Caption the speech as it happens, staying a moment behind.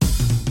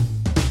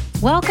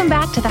Welcome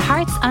back to the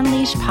Hearts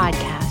Unleashed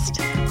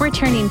podcast. We're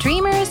turning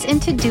dreamers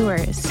into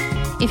doers.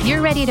 If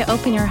you're ready to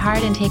open your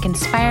heart and take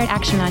inspired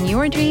action on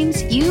your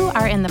dreams, you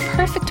are in the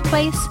perfect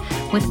place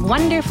with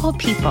wonderful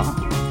people.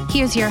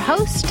 Here's your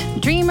host,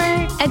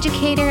 dreamer,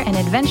 educator, and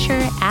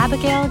adventurer,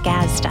 Abigail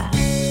Gazda.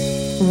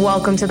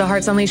 Welcome to the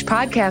Hearts Unleashed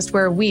podcast,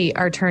 where we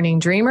are turning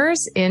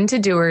dreamers into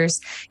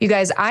doers. You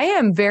guys, I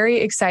am very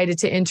excited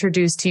to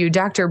introduce to you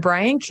Dr.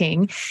 Brian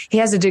King. He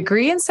has a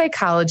degree in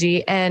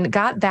psychology and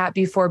got that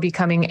before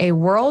becoming a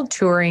world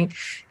touring,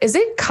 is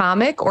it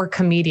comic or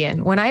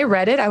comedian? When I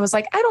read it, I was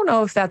like, I don't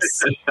know if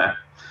that's...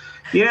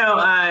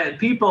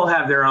 People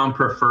have their own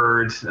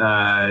preferred,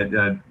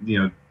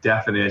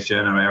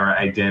 definition or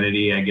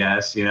identity, I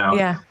guess. I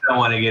don't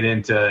want to get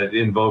into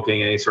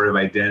invoking any sort of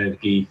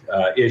identity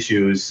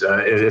issues,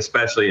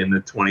 especially in the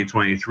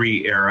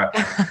 2023 era.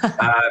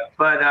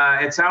 But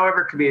it's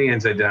however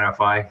comedians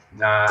identify.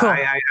 Cool.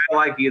 I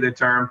like either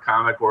term,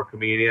 comic or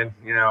comedian.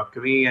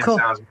 Comedian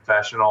sounds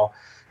professional.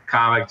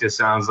 Comic just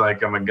sounds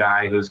like I'm a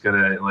guy who's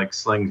gonna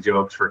sling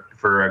jokes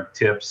for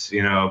tips,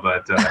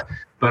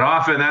 but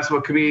often that's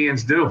what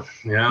comedians do,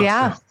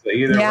 Yeah. So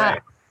either way.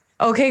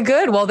 Okay,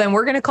 good. Well, then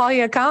we're going to call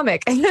you a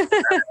comic.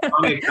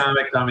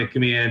 comic,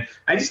 comedian.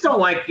 I just don't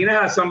like,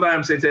 how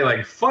sometimes they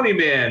say funny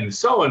man,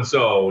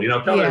 so-and-so,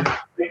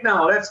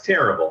 no, that's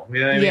terrible. You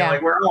know what I mean? Yeah.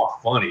 We're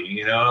all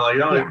funny,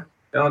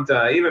 don't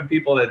even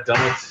people that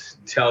don't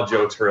tell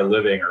jokes for a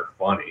living are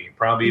funny,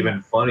 probably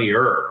even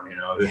funnier,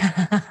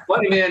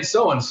 funny man,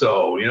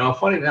 so-and-so,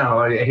 funny. No,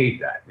 I hate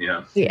that,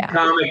 Yeah.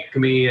 Comic,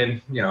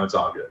 comedian, it's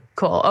all good.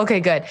 Cool. Okay,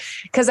 good.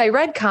 Because I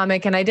read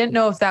comic and I didn't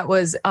know if that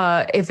was,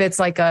 if it's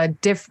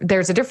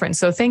there's a difference.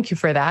 So thank you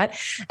for that.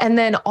 And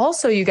then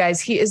also, you guys,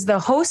 he is the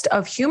host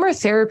of humor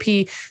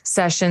therapy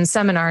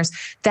seminars.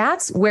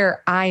 That's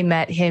where I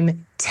met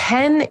him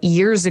 10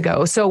 years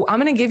ago. So I'm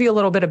going to give you a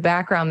little bit of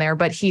background there,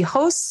 but he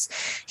hosts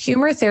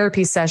humor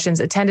therapy sessions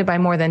attended by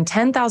more than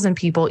 10,000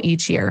 people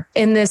each year.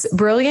 In this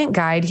brilliant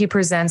guide, he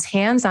presents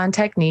hands-on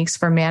techniques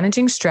for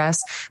managing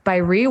stress by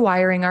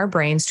rewiring our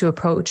brains to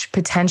approach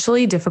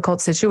potentially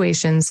difficult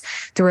situations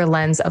through a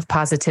lens of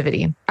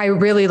positivity. I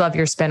really love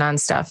your spin on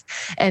stuff.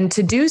 And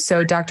to do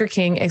so, Dr.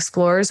 King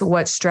explores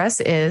what stress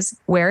is,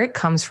 where it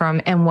comes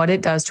from, and what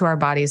it does to our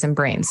bodies and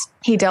brains.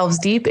 He delves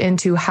deep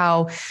into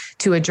how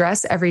to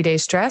address everyday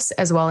stress,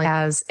 as well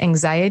as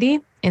anxiety,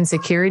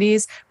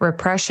 insecurities,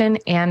 repression,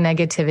 and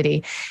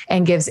negativity,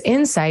 and gives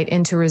insight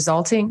into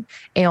resulting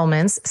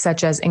ailments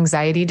such as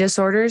anxiety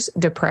disorders,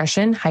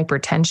 depression,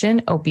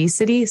 hypertension,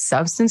 obesity,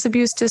 substance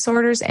abuse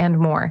disorders, and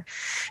more.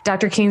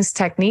 Dr. King's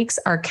techniques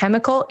are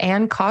chemical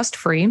and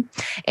cost-free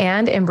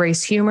and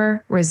embrace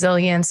humor,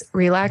 resilience,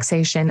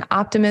 relaxation,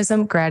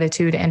 optimism,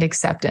 gratitude, and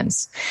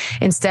acceptance.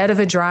 Instead of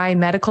a dry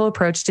medical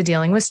approach to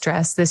dealing with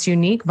stress, this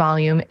unique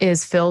volume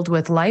is filled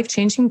with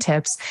life-changing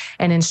tips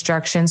and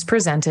instructions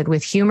presented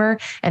with humor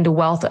and a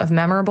wealth of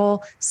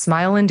memorable,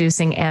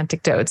 smile-inducing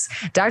anecdotes.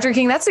 Dr.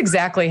 King, that's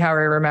exactly how I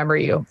remember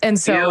you. And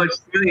so,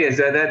 what's funny is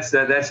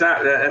that's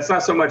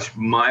not so much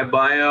my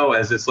bio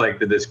as it's like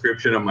the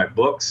description of my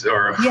books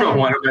or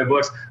one of my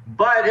books.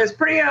 But it's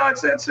pretty,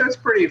 it's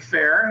pretty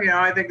fair.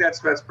 I think that's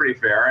pretty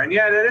fair. And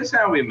that is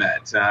how we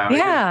met.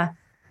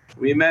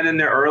 We met in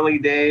the early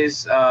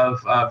days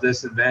of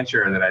this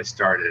adventure that I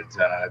started.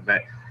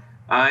 But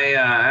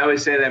I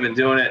always say that I've been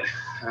doing it.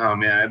 Oh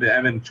man,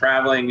 I've been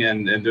traveling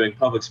and doing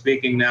public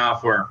speaking now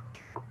for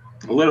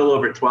a little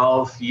over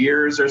 12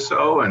 years or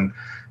so, and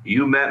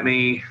you met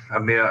me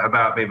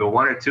about maybe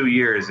 1 or 2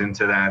 years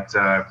into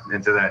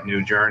that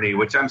new journey,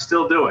 which I'm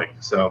still doing.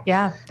 So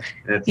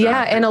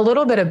and a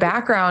little bit of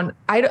background.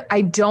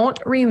 I don't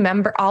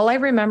remember. All I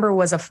remember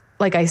was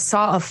I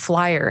saw a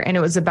flyer, and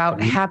it was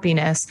about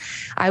happiness.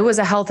 I was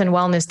a health and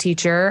wellness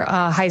teacher,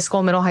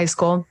 middle high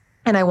school,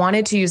 and I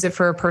wanted to use it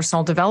for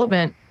personal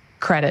development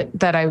credit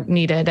that I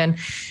needed.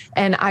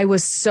 And I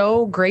was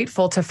so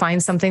grateful to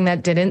find something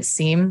that didn't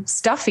seem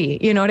stuffy.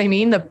 You know what I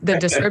mean? The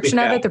description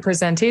of it, the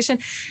presentation.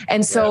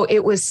 And so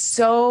it was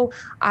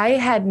I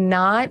had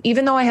not,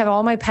 even though I have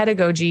all my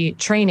pedagogy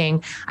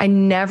training, I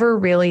never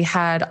really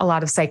had a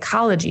lot of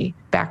psychology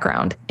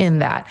background in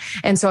that.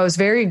 And so I was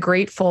very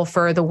grateful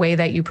for the way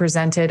that you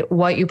presented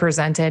what you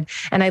presented.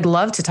 And I'd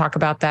love to talk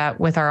about that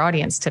with our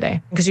audience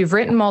today, because you've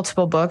written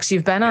multiple books.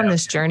 You've been on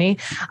this journey.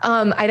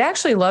 I'd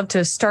actually love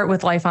to start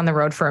with Life on the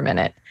Road for a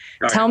minute.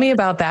 Right. Tell me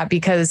about that,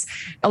 because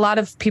a lot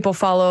of people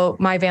follow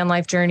my van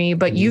life journey,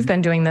 but you've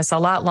been doing this a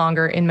lot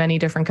longer in many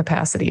different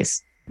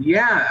capacities.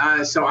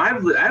 Yeah. So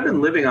I've been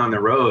living on the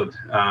road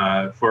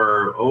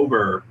for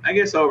over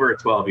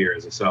 12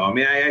 years or so. I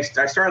mean, I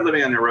started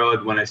living on the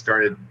road when I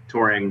started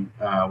touring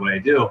what I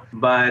do.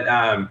 But,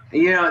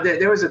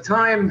 there was a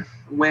time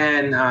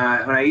when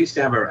I used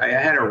to I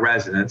had a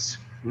residence.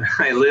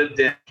 I lived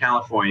in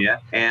California,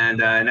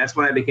 and that's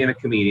when I became a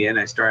comedian.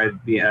 I started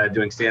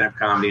doing stand-up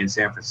comedy in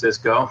San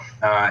Francisco,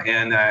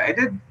 and I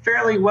did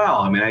fairly well.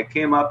 I mean, I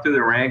came up through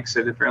the ranks.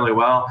 I did fairly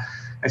well.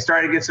 I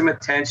started to get some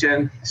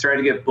attention. I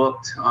started to get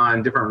booked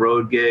on different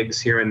road gigs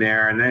here and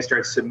there. And then I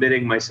started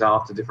submitting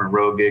myself to different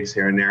road gigs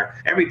here and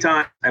there. Every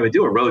time I would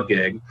do a road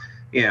gig,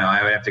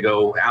 I would have to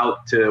go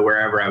out to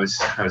wherever I was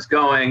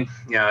going.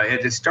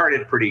 It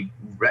started pretty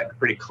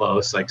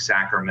close, like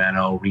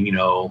Sacramento,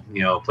 Reno,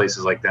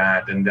 places like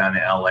that, and down to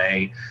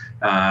LA.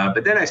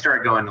 But then I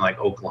started going to like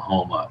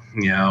Oklahoma,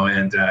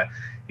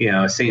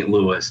 and St.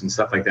 Louis and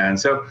stuff like that. And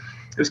so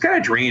it was kind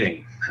of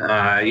draining,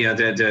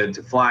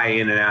 to fly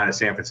in and out of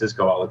San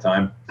Francisco all the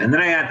time. And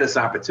then I had this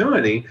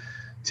opportunity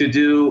to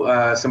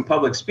do some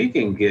public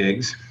speaking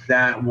gigs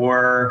that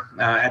were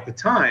at the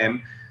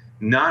time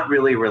not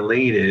really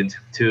related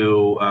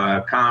to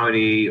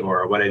comedy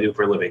or what I do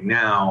for a living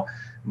now,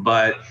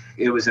 but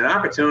it was an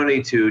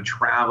opportunity to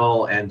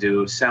travel and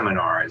do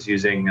seminars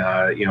using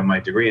my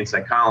degree in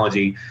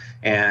psychology.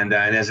 And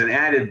as an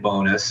added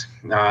bonus,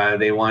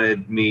 they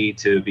wanted me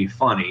to be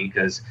funny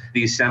because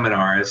these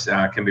seminars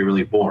can be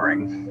really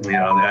boring,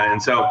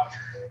 and so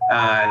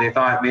they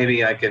thought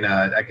maybe I can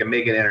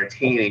make it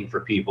entertaining for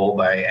people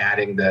by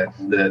adding the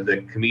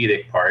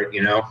comedic part,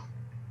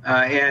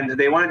 and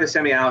they wanted to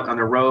send me out on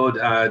the road,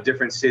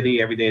 different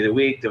city every day of the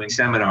week, doing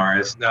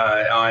seminars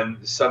on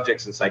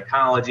subjects in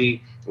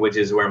psychology, which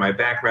is where my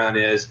background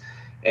is.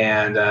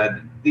 And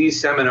these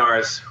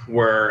seminars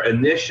were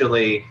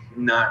initially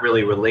not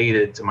really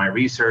related to my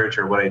research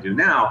or what I do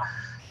now,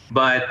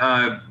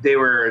 but they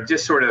were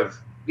just sort of,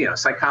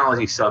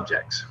 psychology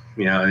subjects.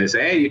 They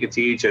say, hey, you can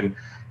teach. And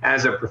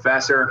as a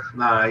professor,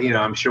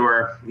 I'm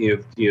sure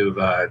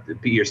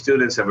your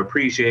students have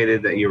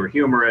appreciated that you were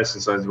humorous,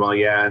 and so as well,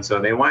 yeah. And so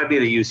they wanted me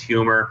to use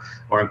humor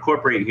or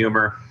incorporate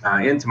humor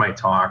into my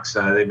talks.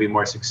 They'd be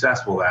more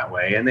successful that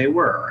way, and they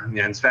were. And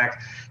in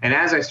fact, and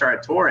as I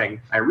started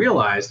touring, I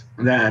realized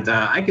that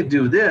I could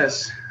do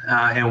this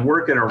and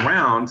work it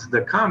around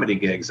the comedy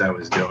gigs I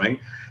was doing.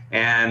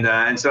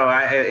 And so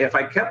if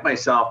I kept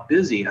myself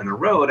busy on the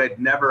road, I'd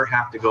never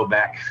have to go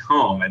back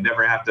home. I'd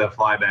never have to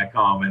fly back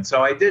home. And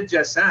so I did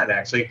just that,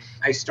 actually.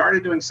 I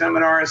started doing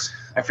seminars.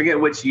 I forget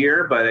which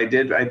year, but I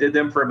did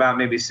them for about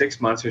maybe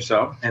 6 months or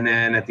so. And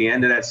then at the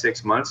end of that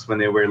 6 months, when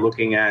they were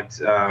looking at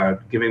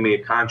giving me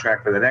a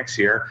contract for the next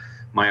year,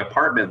 my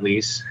apartment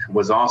lease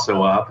was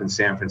also up in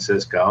San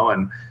Francisco.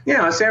 And,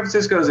 San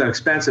Francisco is an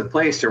expensive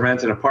place to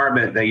rent an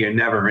apartment that you're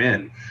never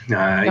in.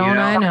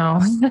 I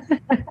know.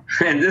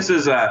 And this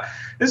is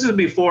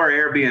before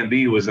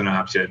Airbnb was an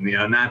option,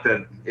 not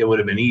that it would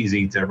have been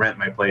easy to rent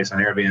my place on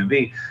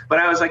Airbnb. But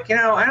I was like,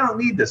 I don't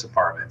need this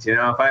apartment.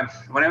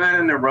 When I'm out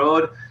on the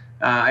road,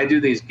 I do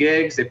these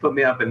gigs. They put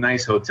me up in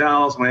nice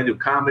hotels. When I do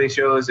comedy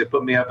shows, they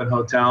put me up in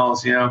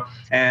hotels,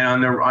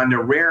 and on the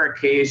rare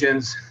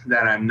occasions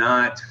that I'm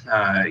not,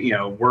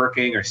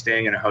 working or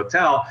staying in a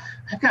hotel,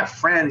 I've got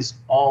friends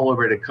all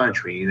over the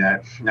country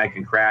that I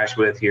can crash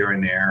with here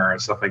and there or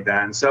stuff like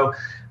that. And so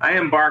I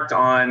embarked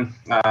on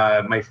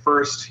my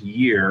first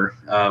year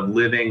of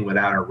living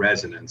without a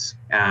residence.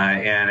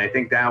 And I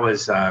think that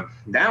was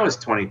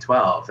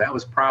 2012. That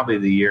was probably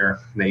the year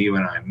that you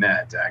and I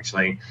met,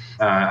 actually.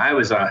 I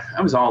was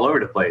all over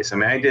the place. I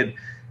mean,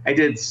 I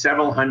did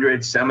several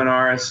hundred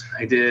seminars.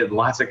 I did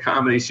lots of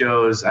comedy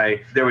shows.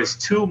 There was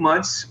 2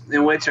 months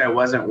in which I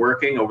wasn't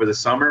working over the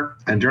summer.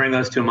 And during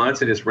those 2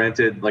 months, I just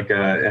rented like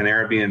an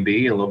Airbnb,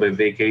 a little bit of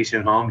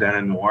vacation home down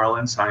in New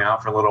Orleans, hung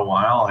out for a little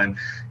while and,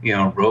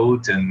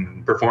 wrote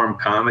and performed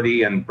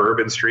comedy on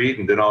Bourbon Street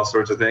and did all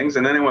sorts of things.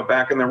 And then I went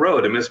back on the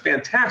road, and it was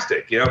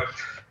fantastic.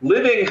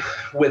 Living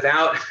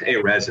without a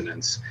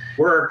residence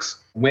works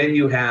when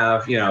you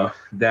have,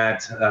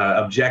 that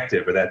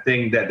objective or that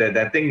thing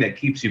that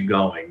keeps you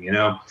going.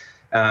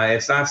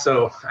 It's not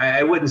so.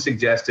 I wouldn't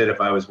suggest it if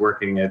I was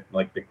working at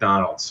like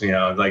McDonald's.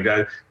 Like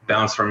I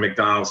bounced from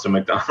McDonald's to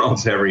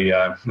McDonald's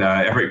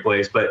every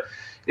place. But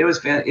it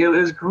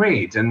was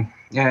great, and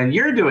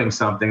you're doing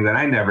something that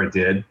I never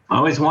did. I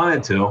always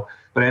wanted to,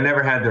 but I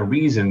never had the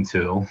reason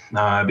to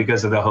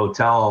because of the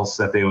hotels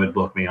that they would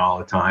book me all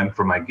the time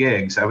for my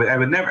gigs. I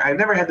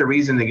never had the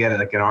reason to get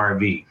like an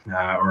RV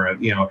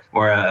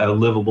or a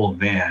livable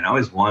van. I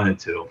always wanted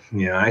to,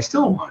 I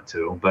still want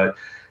to, but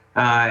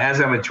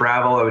as I would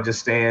travel, I would just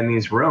stay in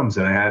these rooms,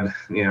 and I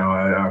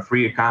had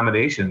free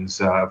accommodations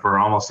for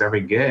almost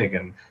every gig,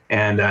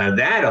 and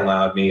that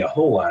allowed me a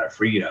whole lot of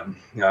freedom.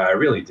 I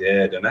really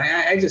did, and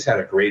I just had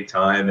a great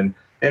time, and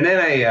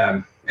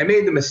then I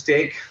made the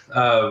mistake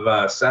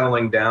of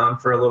settling down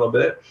for a little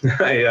bit.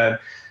 I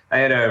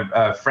had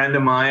a friend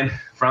of mine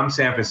from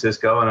San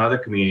Francisco, another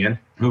comedian,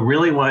 who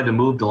really wanted to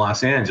move to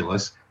Los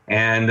Angeles.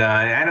 And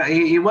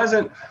he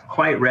wasn't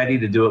quite ready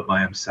to do it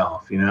by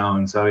himself,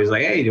 And so he's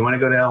like, hey, do you want to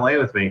go to LA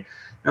with me?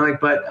 And I'm like,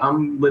 but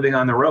I'm living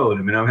on the road.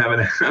 I mean, I'm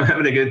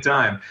having a good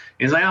time.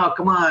 He's like, oh,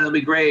 come on, it'll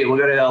be great. We'll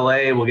go to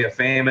LA. We'll get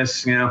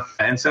famous,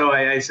 And so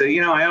I said,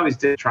 I always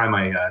did try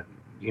my,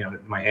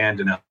 my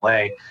hand in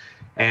LA.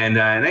 And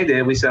I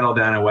did. We settled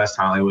down in West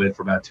Hollywood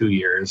for about 2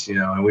 years,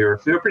 and we were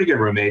pretty good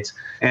roommates.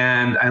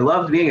 And I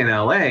loved being in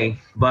LA,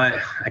 but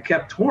I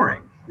kept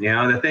touring.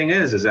 The thing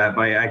is that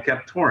I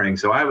kept touring.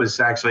 So I was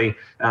actually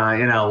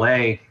in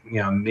LA,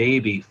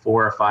 maybe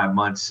 4 or 5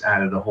 months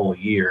out of the whole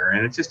year.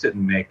 And it just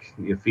didn't make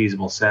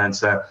feasible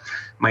sense. I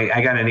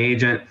got an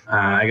agent.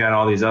 I got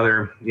all these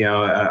other,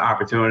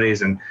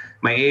 opportunities. And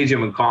my agent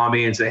would call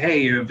me and say,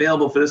 hey, you're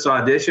available for this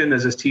audition.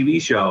 There's this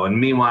TV show. And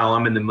meanwhile,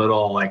 I'm in the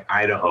middle of like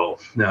Idaho,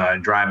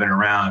 driving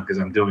around because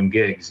I'm doing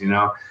gigs,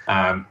 So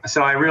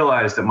I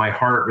realized that my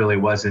heart really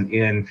wasn't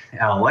in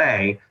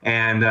LA.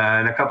 And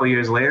a couple of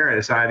years later, I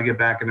decided to get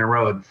back on the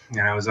road.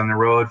 And I was on the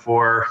road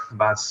for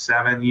about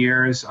 7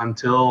 years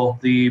until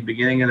the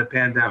beginning of the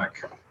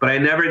pandemic. But I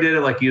never did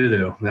it like you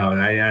do. No,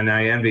 and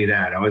I envy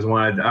that. I always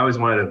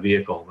wanted a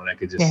vehicle that I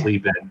could just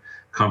sleep in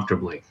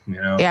comfortably,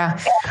 Yeah,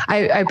 I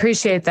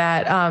appreciate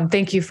that.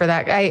 Thank you for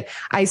that.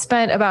 I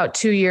spent about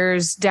 2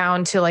 years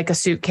down to like a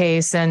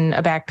suitcase and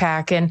a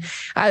backpack, and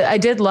I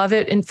did love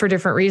it for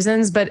different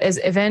reasons, but as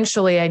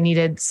eventually I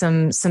needed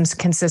some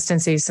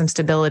consistency, some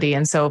stability.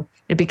 And so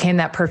it became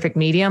that perfect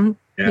medium.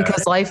 Yeah.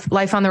 Because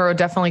life on the road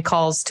definitely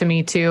calls to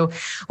me too.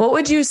 What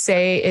would you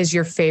say is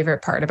your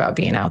favorite part about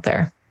being out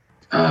there?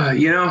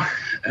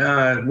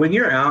 When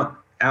you're out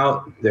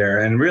there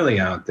and really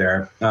out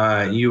there,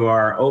 you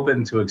are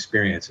open to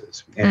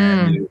experiences,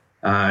 and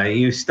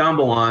you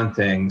stumble on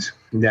things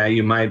that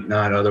you might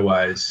not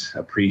otherwise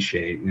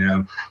appreciate.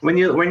 When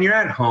you're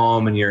at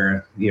home and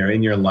you're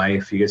in your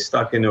life, you get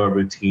stuck into a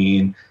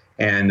routine,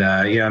 and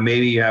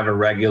maybe you have a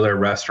regular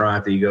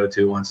restaurant that you go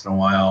to once in a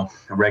while,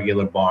 a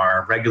regular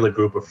bar, regular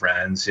group of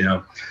friends,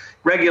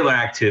 regular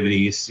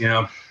activities,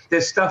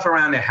 There's stuff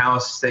around the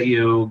house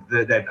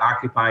that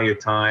occupy your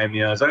time.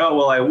 It's like, oh,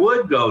 well, I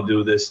would go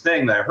do this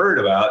thing that I heard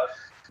about,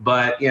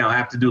 but, I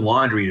have to do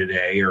laundry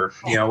today or,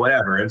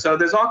 whatever. And so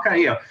there's all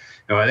kinds of,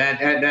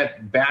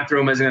 that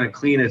bathroom isn't going to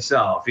clean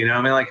itself.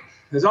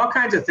 There's all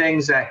kinds of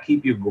things that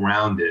keep you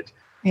grounded.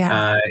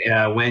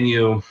 Yeah. When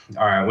you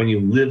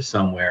live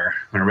somewhere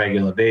on a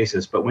regular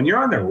basis. But when you're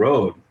on the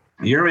road,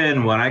 you're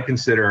in what I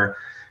consider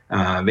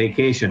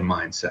vacation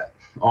mindset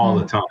all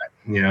the time,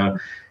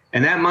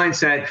 And that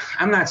mindset,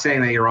 I'm not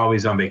saying that you're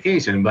always on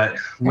vacation, but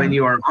when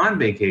you are on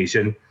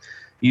vacation,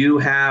 you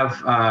have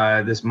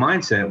this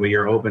mindset where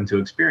you're open to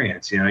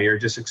experience. You're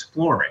just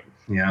exploring.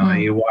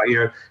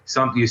 You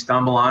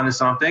stumble onto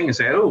something and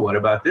say, oh, what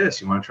about this?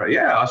 You want to try?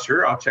 Yeah,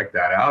 sure, I'll check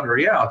that out. Or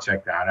yeah, I'll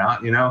check that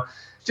out.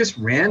 Just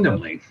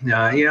randomly.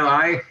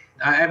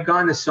 I've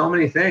gone to so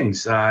many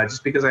things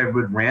just because I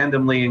would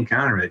randomly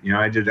encounter it.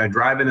 I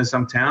drive into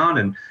some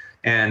town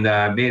and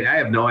I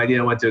have no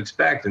idea what to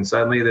expect. And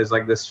suddenly there's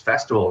like this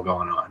festival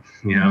going on,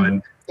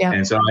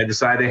 and so I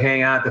decided to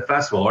hang out at the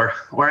festival.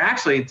 Or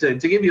actually, to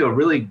give you a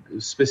really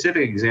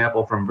specific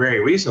example from very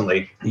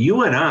recently,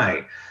 you and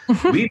I,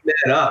 we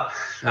met up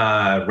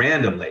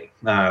randomly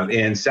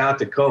in South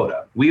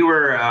Dakota. We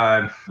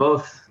were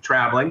both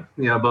traveling,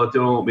 both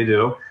doing what we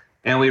do.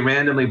 And we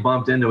randomly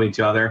bumped into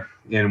each other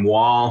in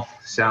Wall,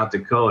 South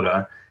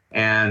Dakota.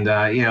 And,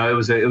 it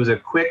was a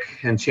quick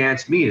and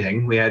chance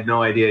meeting. We had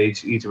no idea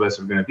each of us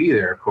were going to be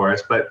there, of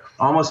course, but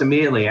almost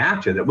immediately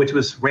after that, which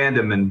was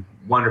random and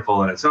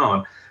wonderful in its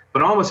own,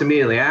 but almost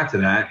immediately after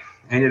that,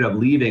 I ended up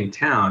leaving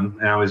town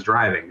and I was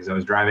driving because I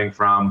was driving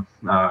from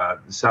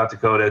South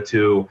Dakota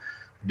to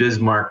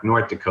Bismarck,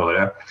 North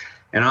Dakota.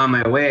 And on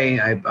my way,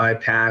 I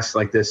passed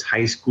like this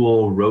high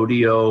school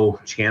rodeo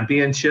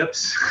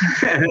championships.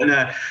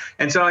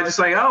 And so I just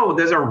like, oh,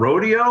 there's a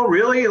rodeo?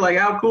 Really? Like,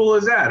 how cool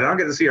is that? I don't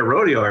get to see a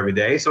rodeo every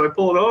day. So I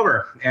pulled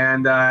over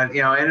and,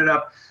 ended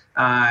up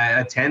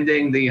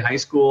attending the high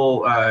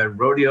school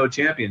rodeo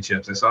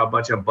championships. I saw a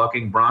bunch of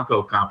bucking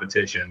bronco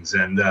competitions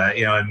and,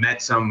 and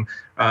met some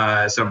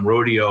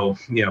rodeo,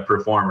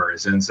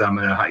 performers and some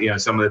of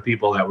the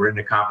people that were in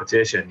the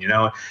competition,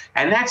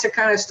 and that's the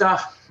kind of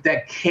stuff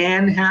that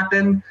can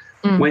happen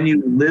when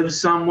you live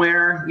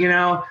somewhere,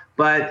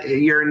 but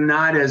you're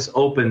not as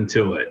open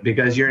to it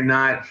because you're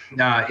not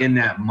in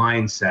that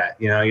mindset.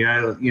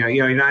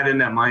 You're not in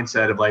that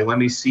mindset of like, let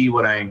me see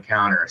what I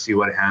encounter, see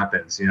what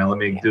happens. Let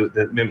me do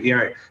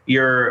that.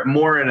 You're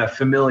more in a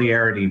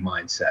familiarity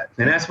mindset,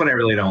 and that's what I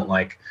really don't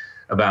like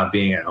about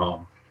being at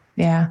home.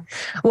 Yeah.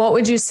 What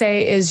would you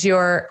say is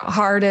your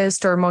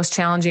hardest or most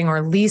challenging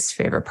or least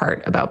favorite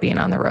part about being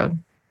on the road?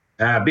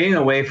 Being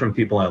away from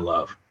people I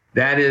love.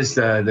 That is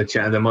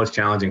the most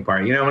challenging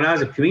part. When I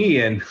was a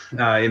comedian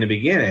in the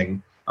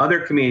beginning,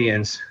 other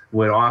comedians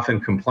would often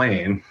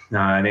complain.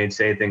 And they'd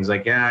say things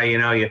like, yeah,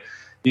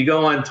 you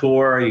go on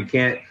tour, you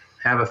can't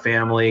have a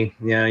family,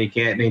 you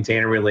can't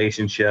maintain a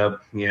relationship,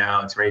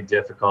 it's very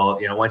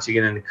difficult. Once you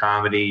get into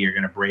comedy, you're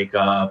going to break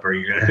up or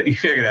you're going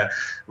to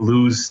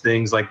lose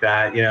things like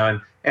that,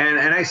 And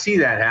I see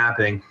that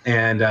happening,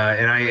 and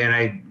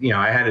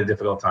I had a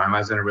difficult time. I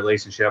was in a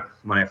relationship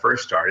when I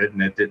first started,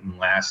 and it didn't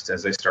last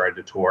as I started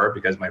to tour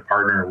because my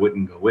partner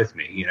wouldn't go with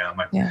me.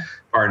 My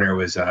partner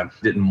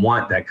didn't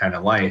want that kind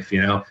of life.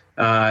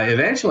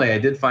 Eventually, I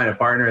did find a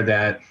partner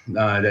that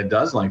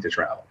does like to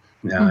travel,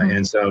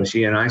 and so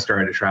she and I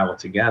started to travel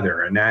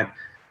together, and that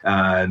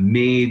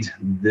made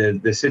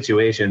the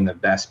situation the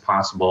best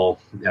possible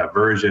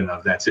version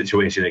of that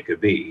situation it could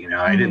be.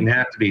 I didn't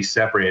have to be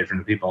separated from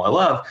the people I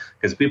love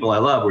because the people I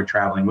love were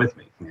traveling with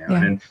me.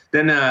 And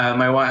then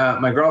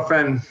my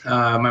girlfriend,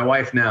 my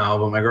wife now,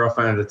 but my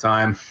girlfriend at the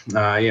time,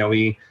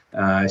 we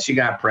she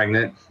got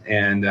pregnant,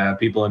 and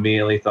people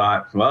immediately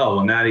thought,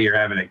 well, now that you're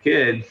having a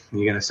kid,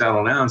 you're going to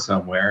settle down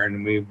somewhere.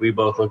 And we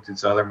both looked at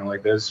each other and we're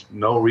like, there's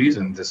no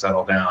reason to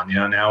settle down.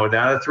 Now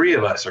the three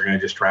of us are going to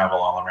just travel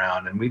all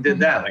around. And we did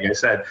that, like I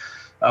said,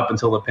 up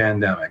until the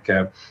pandemic.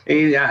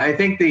 I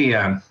think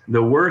the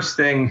worst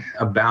thing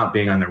about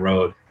being on the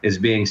road is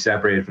being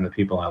separated from the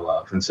people I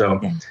love. And so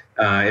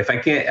if I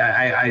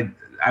can't,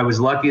 I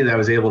was lucky that I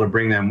was able to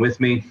bring them with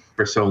me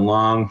for so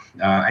long.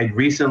 I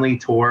recently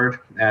toured,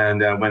 and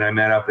when I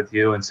met up with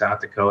you in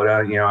South Dakota,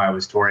 I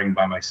was touring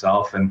by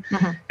myself, and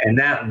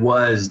that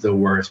was the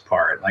worst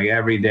part. Like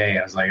every day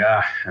I was like,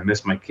 I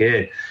miss my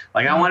kid.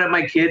 Like I wanted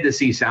my kid to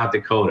see South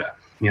Dakota.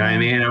 You know what I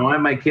mean? I wanted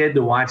my kid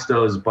to watch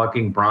those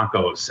bucking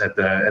Broncos at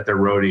the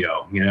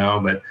rodeo,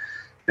 but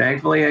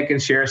thankfully I can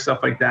share stuff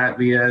like that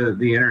via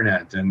the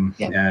internet and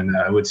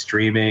with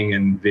streaming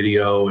and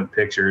video and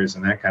pictures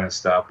and that kind of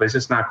stuff. But it's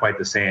just not quite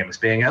the same as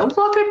being,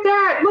 look at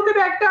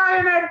that guy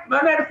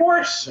on that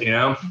horse,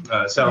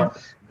 So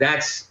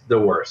that's the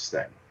worst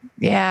thing.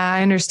 Yeah,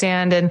 I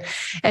understand. And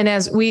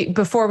as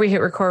before we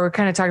hit record, we're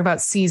kind of talking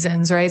about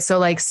seasons, right? So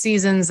like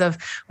seasons of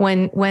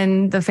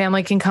when the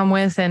family can come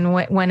with and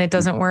when it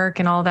doesn't work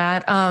and all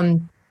that.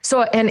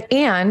 So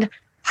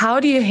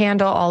how do you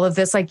handle all of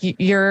this? Like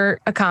you're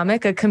a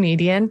comic, a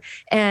comedian,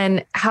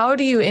 and how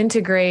do you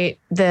integrate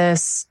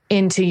this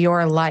into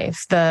your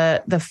life?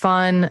 The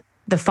fun,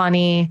 the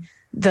funny,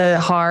 the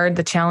hard,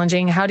 the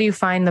challenging. How do you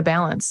find the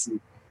balance?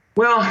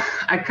 Well,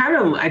 I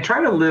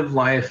try to live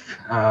life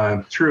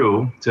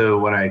true to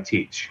what I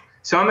teach.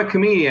 So I'm a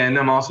comedian.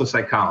 I'm also a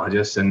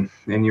psychologist, and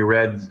you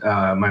read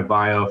my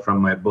bio from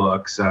my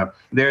books. I've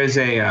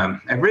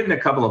written a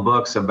couple of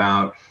books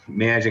about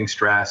managing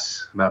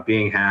stress, about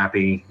being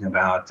happy,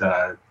 about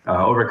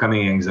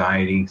overcoming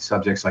anxiety,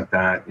 subjects like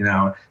that,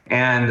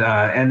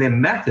 and the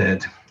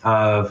method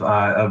of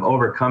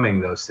overcoming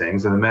those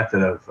things, and the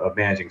method of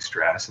managing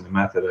stress, and the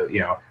method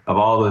of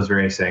all those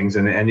various things.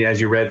 And as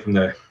you read from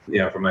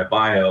from my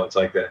bio, it's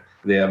like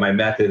my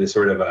method is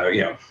sort of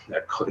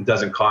it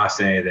doesn't cost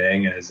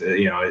anything,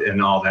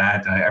 and all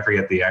that. I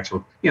forget the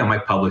actual, my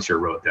publisher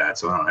wrote that,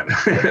 so I don't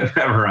have it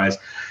memorized.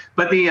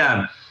 But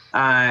the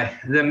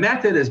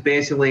method is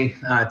basically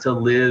to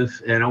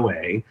live in a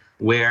way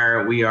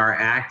where we are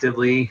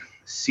actively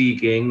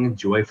seeking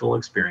joyful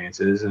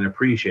experiences and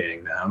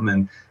appreciating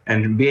them,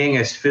 and being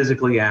as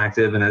physically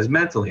active and as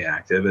mentally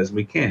active as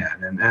we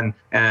can,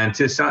 and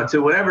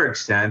to whatever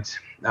extent.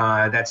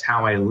 That's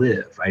how I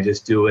live. I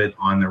just do it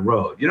on the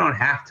road. You don't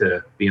have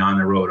to be on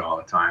the road all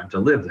the time to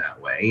live that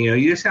way.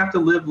 You just have to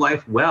live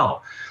life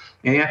well,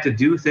 and you have to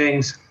do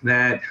things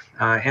that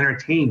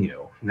entertain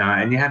you,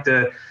 and you have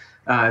to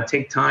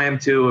take time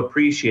to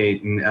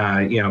appreciate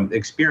and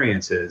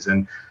experiences.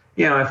 And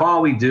if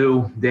all we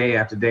do day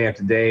after day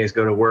after day is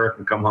go to work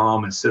and come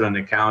home and sit on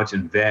the couch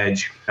and veg,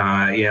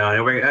 and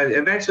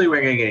eventually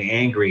we're going to get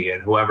angry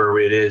at whoever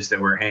it is that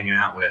we're hanging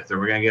out with, or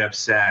we're going to get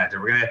upset,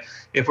 or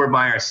if we're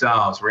by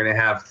ourselves, we're going to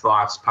have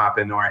thoughts pop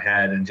into our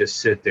head and just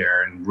sit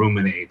there and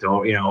ruminate,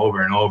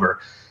 over and over.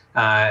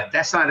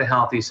 That's not a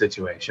healthy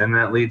situation.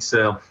 That leads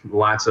to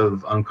lots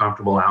of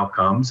uncomfortable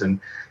outcomes. And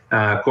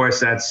of course,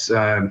 that's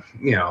an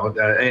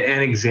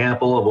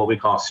example of what we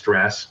call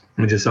stress,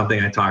 which is something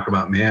I talk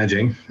about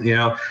managing.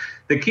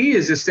 The key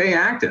is to stay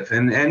active.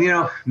 And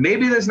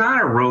maybe there's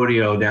not a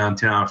rodeo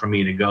downtown for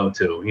me to go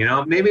to.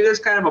 Maybe there's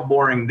kind of a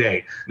boring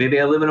day. Maybe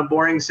I live in a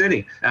boring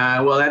city.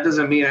 Well, that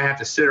doesn't mean I have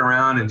to sit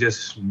around and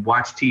just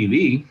watch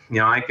TV.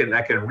 I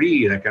can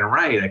read, I can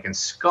write, I can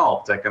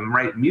sculpt, I can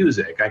write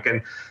music, I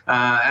can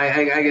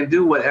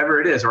do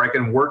whatever it is, or I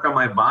can work on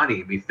my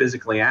body, be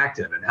physically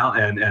active,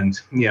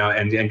 and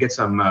get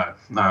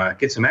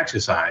some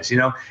exercise.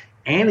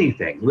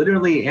 Anything,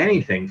 literally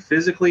anything,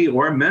 physically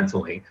or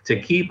mentally, to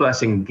keep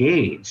us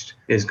engaged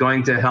is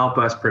going to help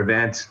us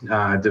prevent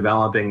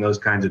developing those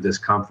kinds of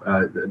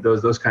discomfort,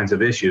 those kinds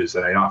of issues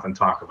that I often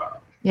talk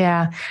about.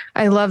 Yeah,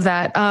 I love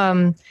that.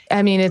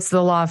 It's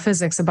the law of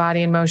physics. A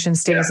body in motion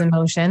stays in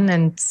motion,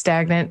 and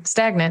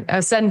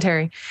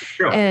sedentary.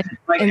 Sure.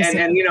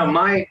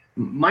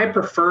 My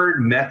preferred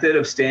method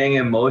of staying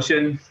in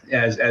motion,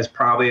 as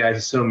probably I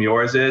assume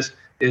yours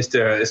is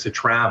to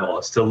travel.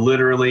 It's to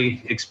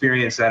literally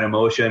experience that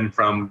emotion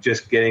from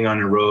just getting on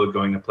the road,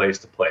 going to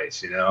place.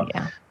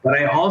 Yeah. But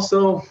I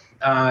also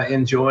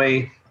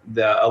enjoy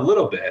a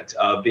little bit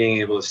of being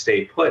able to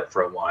stay put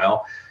for a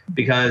while,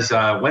 because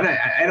when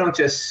I don't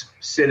just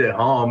sit at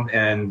home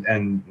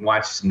and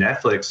watch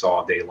Netflix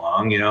all day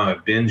long,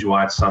 binge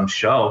watch some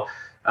show.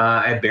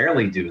 I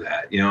barely do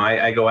that.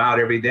 I go out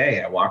every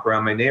day. I walk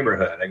around my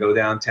neighborhood. I go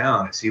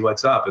downtown. I see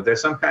what's up. If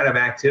there's some kind of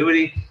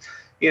activity,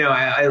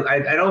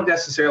 I don't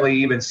necessarily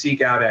even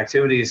seek out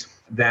activities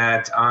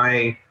that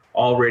I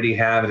already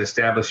have an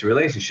established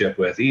relationship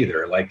with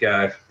either. Like,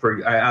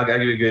 I'll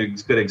give you a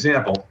good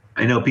example.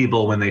 I know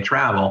people when they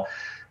travel,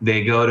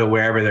 they go to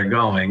wherever they're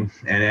going,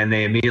 and then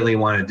they immediately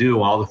want to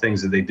do all the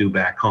things that they do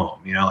back home.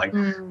 Like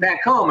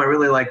back home, I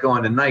really like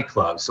going to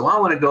nightclubs. So I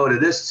want to go to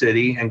this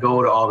city and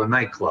go to all the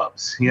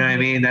nightclubs. You know what I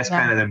mean? That's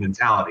kind of the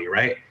mentality,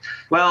 right?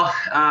 Well,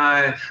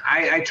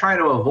 I try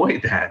to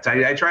avoid that.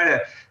 I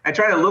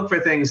try to look for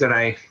things that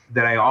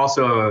I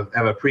also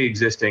have a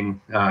pre-existing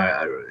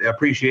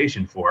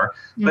appreciation for.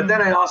 But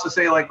then I also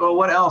say, like, well,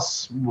 what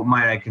else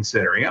might I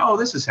consider?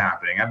 This is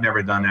happening. I've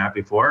never done that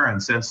before.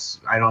 And since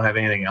I don't have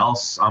anything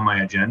else on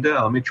my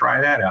agenda, let me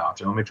try that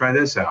out. Or let me try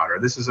this out. Or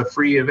this is a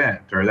free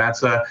event. Or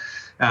that's a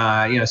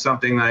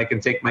something that I can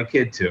take my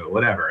kid to,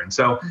 whatever. And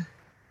so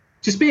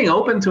just being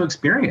open to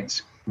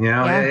experience,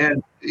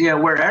 and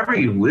wherever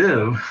you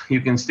live,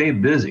 you can stay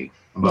busy.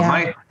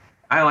 But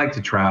I like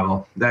to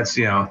travel. That's,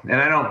 and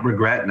I don't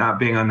regret not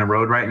being on the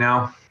road right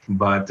now,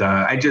 but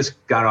I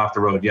just got off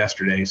the road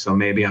yesterday. So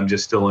maybe I'm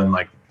just still in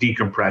like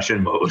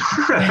decompression mode.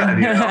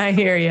 I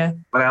hear you.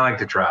 But I like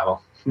to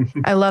travel.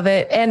 I love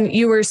it. And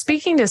you were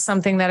speaking to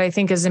something that I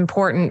think is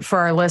important for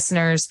our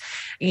listeners.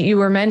 You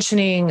were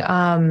mentioning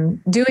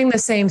doing the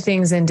same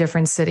things in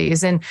different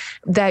cities, and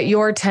that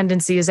your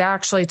tendency is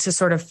actually to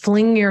sort of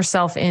fling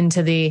yourself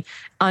into the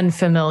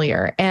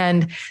unfamiliar.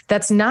 And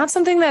that's not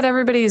something that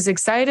everybody is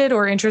excited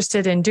or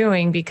interested in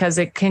doing, because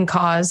it can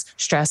cause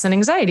stress and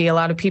anxiety. A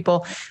lot of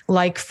people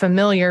like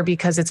familiar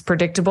because it's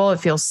predictable. It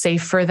feels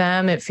safe for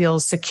them. It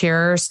feels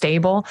secure,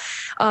 stable.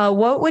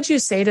 What would you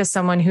say to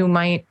someone who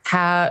might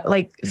have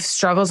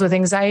struggles with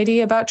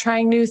anxiety about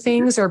trying new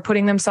things or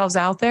putting themselves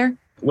out there?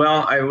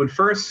 Well, I would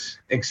first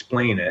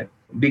explain it,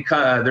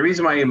 because the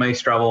reason why you may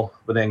struggle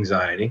with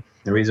anxiety,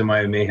 the reason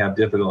why you may have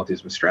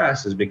difficulties with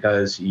stress, is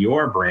because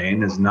your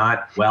brain is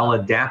not well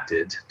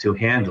adapted to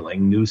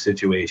handling new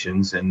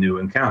situations and new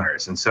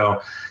encounters. And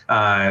so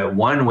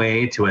one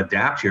way to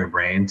adapt your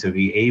brain to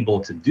be able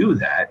to do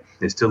that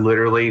is to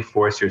literally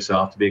force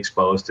yourself to be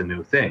exposed to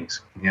new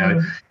things.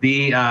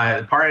 The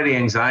part of the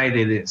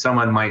anxiety that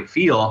someone might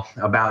feel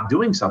about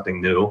doing something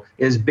new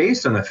is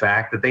based on the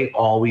fact that they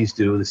always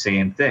do the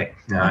same thing.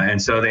 And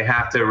so they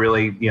have to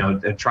really,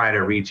 try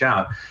to reach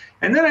out.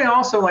 And then I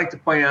also like to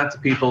point out to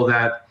people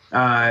that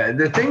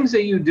the things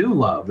that you do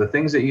love, the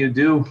things that you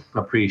do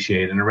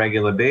appreciate on a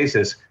regular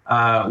basis,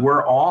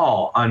 we're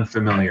all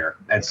unfamiliar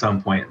at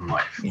some point in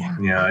life.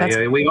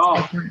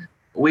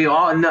 We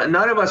all,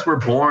 none of us were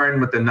born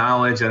with the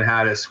knowledge on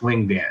how to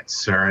swing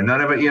dance, or none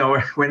of it,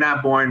 we're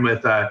not born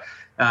with the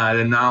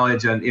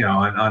knowledge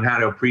on how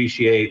to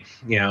appreciate,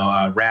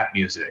 rap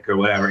music or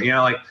whatever.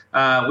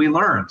 We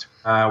learned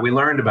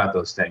about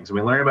those things.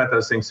 We learned about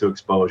those things through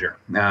exposure.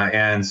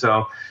 And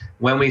so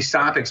when we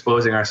stop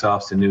exposing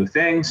ourselves to new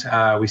things,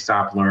 we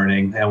stop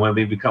learning. And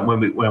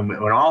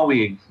when all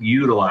we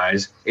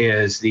utilize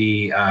is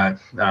the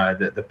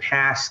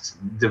past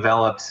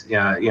developed,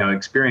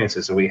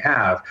 experiences that we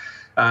have,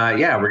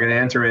 we're going to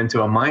enter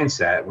into a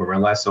mindset where we're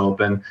less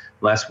open,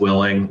 less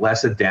willing,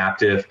 less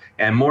adaptive,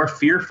 and more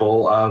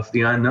fearful of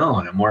the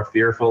unknown, and more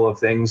fearful of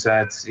things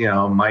that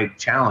might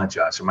challenge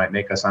us or might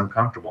make us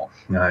uncomfortable.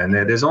 And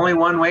there's only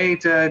one way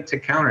to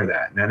counter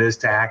that, and that is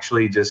to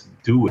actually just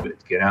do it.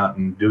 Get out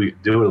and do it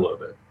a little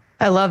bit.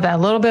 I love that.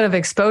 A little bit of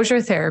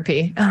exposure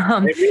therapy.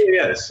 It really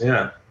is,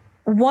 yeah.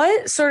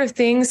 What sort of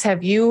things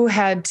have you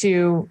had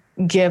to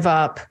give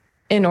up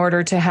in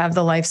order to have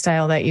the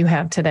lifestyle that you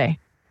have today?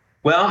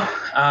 Well,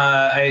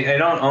 I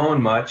don't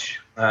own much.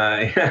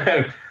 I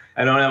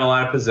don't have a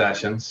lot of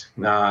possessions.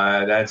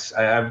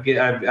 I've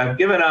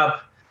given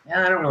up.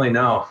 I don't really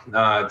know,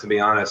 to be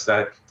honest.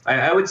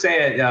 I would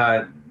say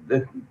a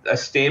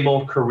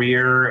stable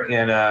career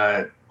in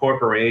a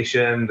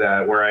corporation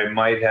where I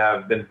might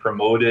have been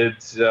promoted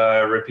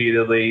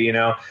repeatedly,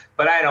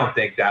 but I don't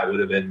think that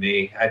would have been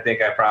me. I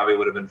think I probably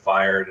would have been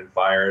fired. And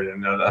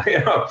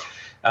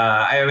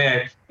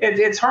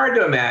it's hard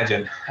to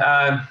imagine.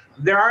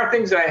 There are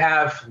things that I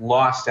have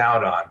lost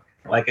out on.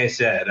 Like I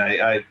said,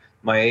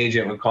 my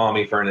agent would call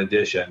me for an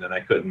audition and I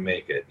couldn't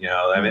make it.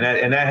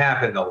 And that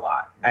happened a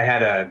lot. I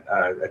had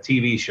a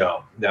TV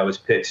show that was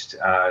pitched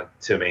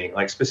to me,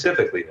 like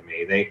specifically to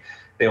me.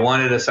 They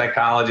wanted a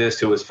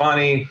psychologist who was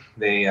funny.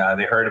 They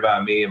heard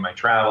about me and my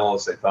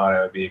travels. They thought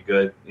I would be a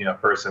good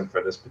person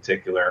for this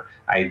particular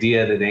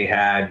idea that they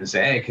had, and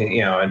say,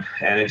 hey,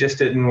 and it just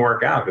didn't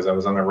work out because I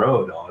was on the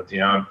road all the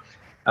time.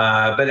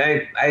 But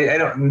I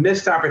don't,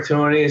 missed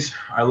opportunities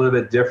are a little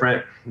bit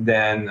different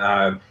than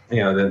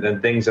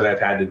than things that I've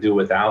had to do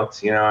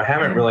without. I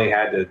haven't really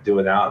had to do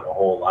without a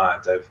whole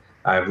lot.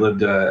 I've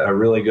lived a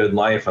really good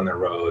life on the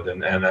road,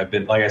 and I've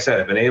been, like I said,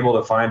 I've been able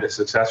to find a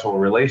successful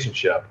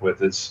relationship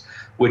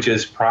which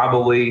is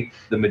probably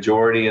the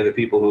majority of the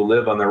people who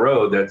live on the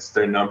road. That's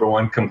their number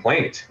one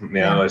complaint,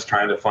 is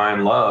trying to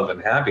find love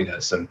and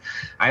happiness. And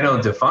I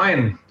don't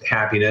define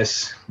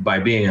happiness by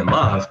being in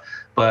love,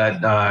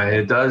 but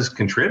it does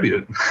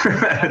contribute.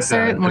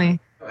 Certainly.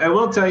 I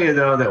will tell you,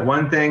 though, that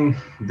one thing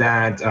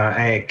that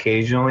I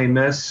occasionally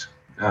miss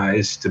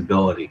is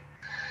stability.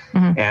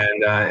 Mm-hmm.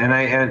 And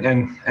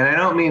I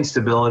don't mean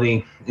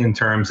stability in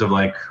terms of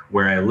like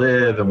where I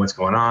live and what's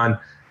going on,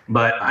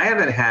 but I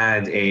haven't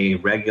had a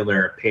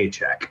regular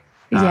paycheck.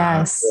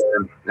 Yes.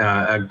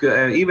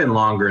 Even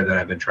longer than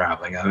I've been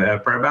traveling.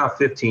 For about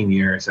 15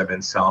 years, I've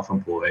been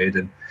self-employed,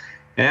 and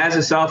as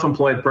a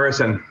self-employed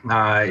person,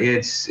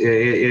 it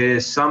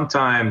is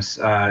sometimes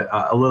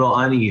a little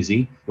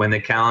uneasy when the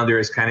calendar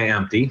is kind of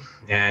empty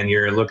and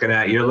you're looking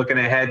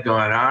ahead,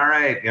 going, all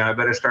right, I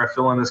better start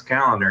filling this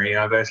calendar.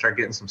 I better start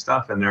getting some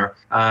stuff in there.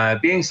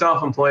 Being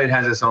self-employed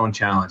has its own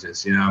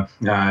challenges.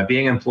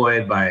 Being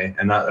employed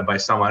by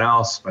someone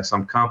else, by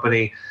some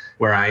company,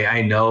 where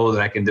I know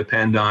that I can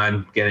depend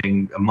on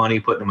getting money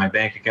put into my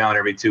bank account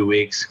every 2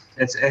 weeks.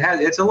 It's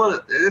a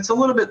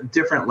little bit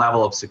different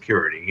level of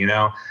security,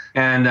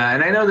 And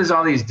I know there's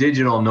all these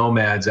digital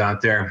nomads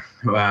out there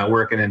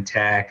working in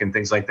tech and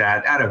things like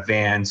that, out of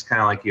vans,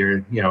 kind of like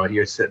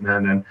you're sitting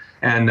in,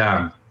 and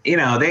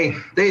they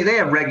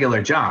have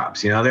regular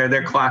jobs.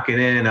 They're clocking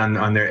in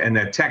on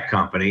their tech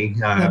company,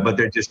 but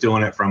they're just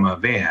doing it from a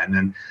van,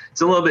 and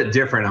it's a little bit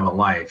different of a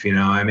life.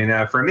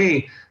 For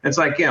me, it's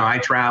like I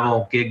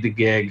travel gig to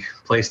gig,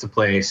 place to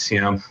place.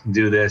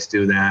 Do this,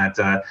 do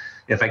that.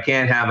 If I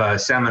can't have a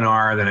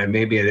seminar, then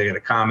maybe I got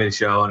a comedy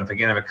show, and if I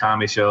can't have a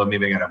comedy show,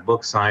 maybe I got a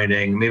book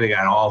signing, maybe I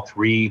got all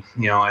three,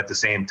 at the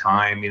same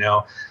time.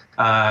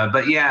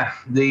 But yeah,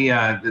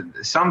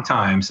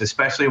 sometimes,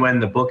 especially when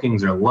the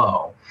bookings are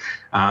low,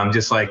 I'm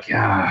just like,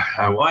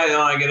 why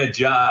don't I get a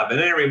job? And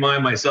then I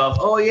remind myself,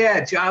 oh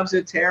yeah, jobs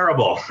are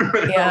terrible.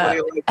 Yeah.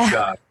 Nobody likes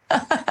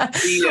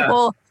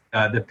jobs.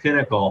 The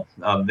pinnacle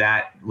of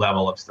that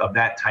level of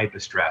that type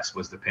of stress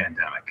was the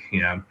pandemic,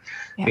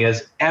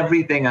 because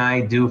everything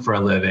I do for a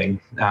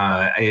living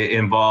it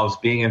involves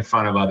being in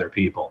front of other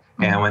people.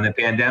 Mm-hmm. And when the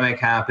pandemic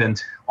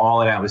happened,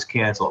 all of that was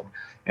canceled.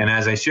 And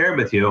as I shared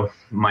with you,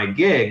 my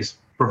gigs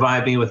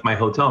provide me with my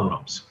hotel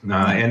rooms.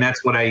 And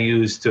that's what I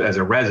used as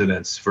a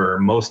residence for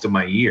most of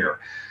my year.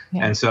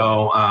 Yeah. And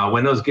so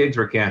when those gigs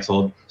were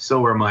canceled,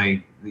 so were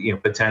my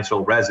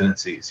potential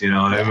residencies,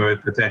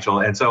 potential.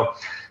 And so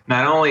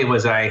not only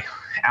was I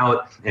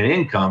out in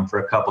income for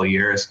a couple of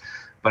years,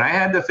 but I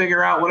had to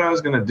figure out what I was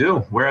going to do,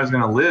 where I was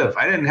going to live.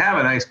 I didn't have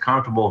a nice,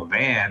 comfortable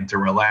van to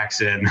relax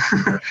in.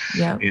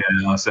 Yeah.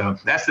 So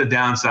that's the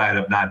downside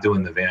of not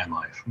doing the van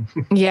life.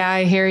 Yeah,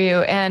 I hear you.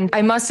 And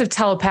I must have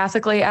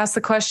telepathically asked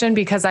the question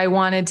because I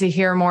wanted to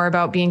hear more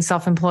about being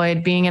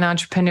self-employed, being an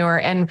entrepreneur,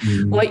 and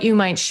what you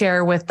might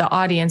share with the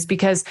audience,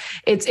 because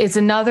it's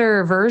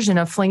another version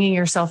of flinging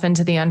yourself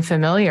into the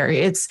unfamiliar.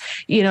 It's,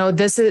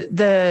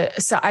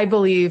 so I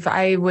believe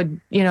I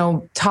would,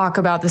 talk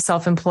about the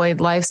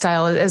self-employed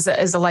lifestyle as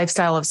a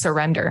lifestyle of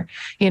surrender.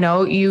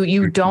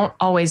 You don't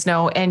always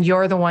know, and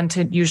you're the one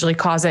to usually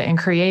cause it and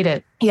create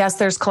it. Yes,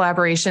 there's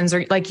collaborations,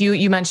 or like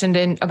you mentioned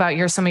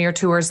about some of your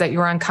tours that you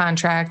were on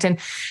contract, and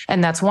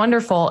that's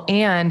wonderful.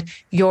 And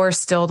you're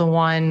still the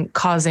one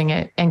causing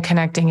it and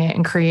connecting it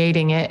and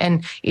creating it,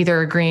 and either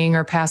agreeing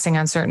or passing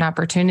on certain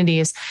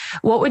opportunities.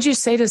 What would you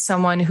say to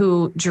someone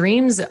who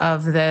dreams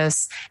of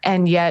this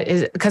and yet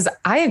is, because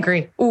I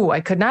agree. I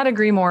could not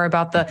agree more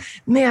about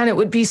man, it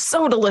would be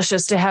so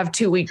delicious to have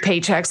 2-week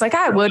paychecks. Like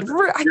I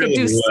could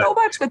do so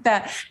much with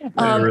that.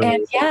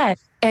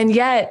 And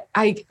yet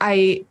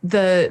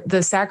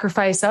the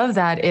sacrifice of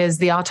that is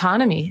the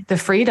autonomy, the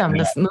freedom,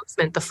 the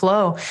movement, the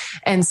flow.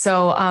 And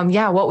so,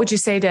 what would you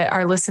say to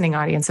our listening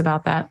audience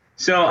about that?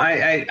 So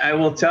I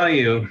will tell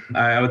you,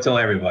 I would tell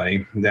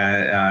everybody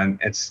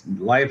that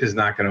life is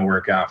not going to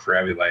work out for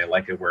everybody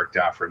like it worked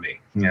out for me,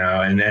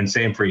 and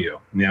same for you.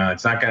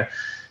 It's not going to.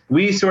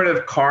 We sort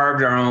of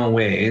carved our own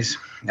ways.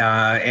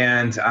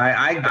 And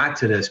I got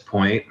to this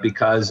point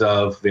because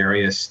of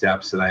various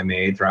steps that I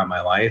made throughout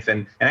my life.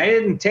 And I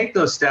didn't take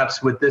those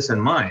steps with this in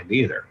mind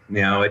either.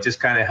 It just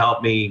kind of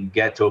helped me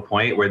get to a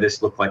point where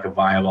this looked like a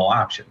viable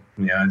option.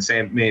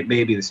 And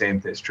maybe the same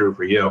is true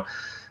for you.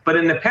 But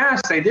in the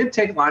past, I did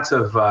take lots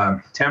of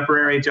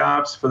temporary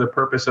jobs for the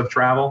purpose of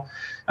travel.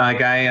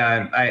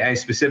 I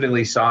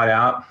specifically sought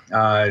out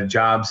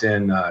jobs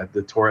in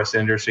the tourist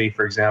industry,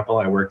 for example.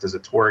 I worked as a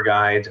tour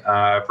guide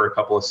for a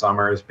couple of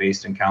summers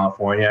based in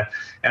California.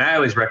 And I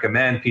always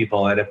recommend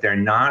people that if they're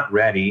not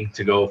ready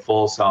to go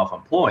full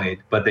self-employed,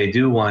 but they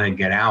do want to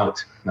get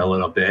out a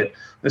little bit,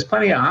 there's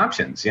plenty of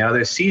options.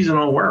 There's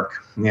seasonal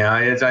work.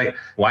 It's like,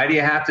 why do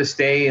you have to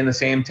stay in the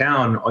same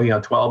town,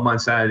 12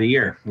 months out of the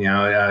year?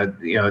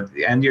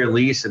 End your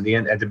lease at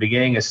the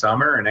beginning of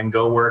summer and then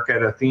go work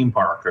at a theme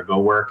park, or go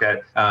work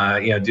at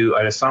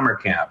at a summer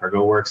camp, or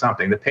go work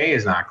something. The pay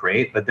is not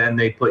great, but then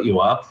they put you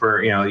up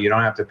for, you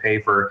don't have to pay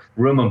for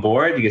room and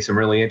board. You get some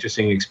really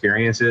interesting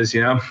experiences.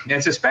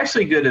 It's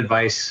especially good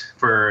advice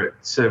for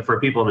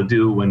people to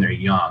do when they're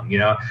young.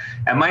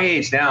 At my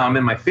age now, I'm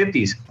in my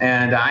 50s,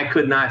 and I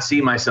could not see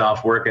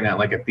myself working at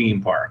like a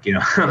theme park.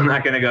 I'm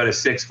not going to go to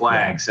Six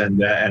Flags and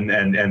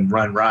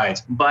run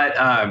rides, but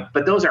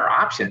those are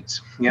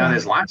options.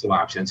 There's lots of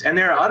options, and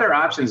there are other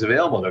options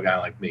available to a guy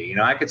like me.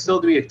 I could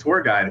still be a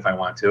tour guide if I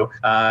want to.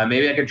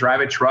 Maybe I could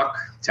drive a truck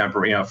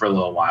temporary, for a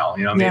little while.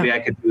 Maybe I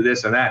could do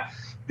this or that.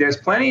 There's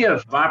plenty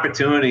of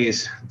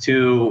opportunities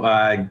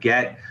to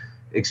get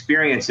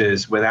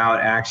experiences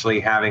without actually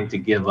having to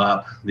give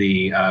up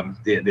the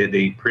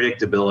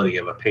predictability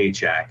of a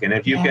paycheck. And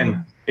if you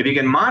can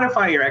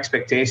modify your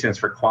expectations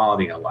for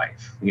quality of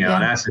life, and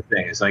that's the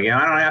thing. It's like,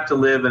 I don't have to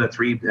live in a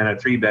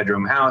three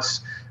bedroom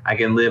house. I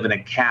can live in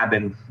a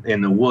cabin in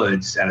the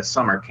woods at a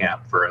summer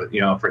camp for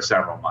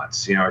several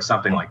months, or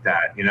something like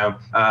that.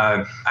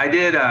 I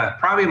did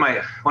probably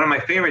one of my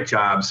favorite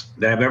jobs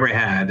that I've ever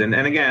had. And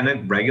again, a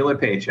regular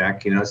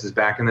paycheck, this is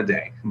back in the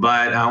day.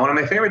 But one of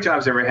my favorite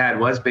jobs I ever had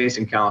was based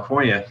in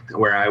California,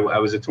 where I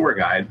was a tour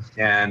guide,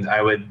 and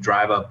I would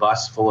drive a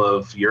bus full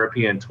of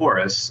European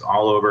tourists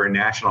all over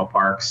national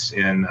parks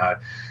in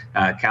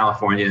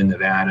California,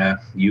 Nevada,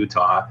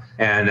 Utah.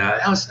 And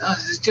it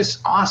was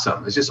just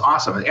awesome. It's just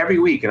awesome. Every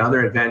week,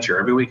 another adventure,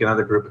 every week,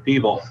 another group of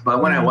people.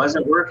 But when I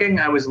wasn't working,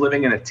 I was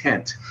living in a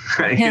tent.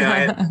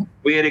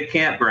 We had a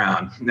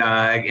campground,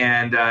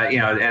 and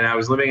I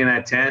was living in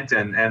that tent,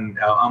 and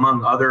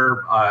among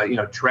other,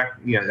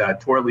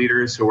 tour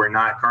leaders who were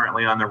not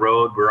currently on the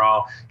road, we're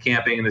all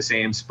camping in the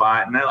same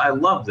spot. And I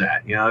loved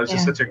that. It was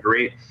just such a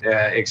great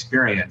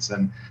experience.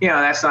 And,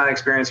 that's not an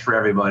experience for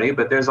everybody,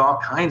 but there's all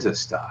kinds of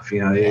stuff,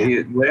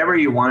 whatever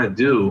you want to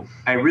do.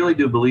 I really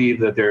do believe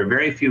that there are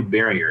very few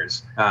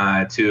barriers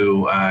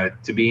to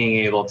being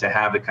able to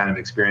have the kind of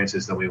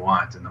experiences that we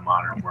want in the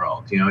modern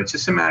world. It's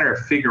just a matter of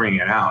figuring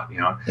it out.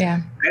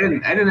 I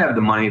didn't have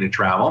the money to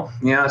travel.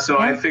 So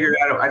I figured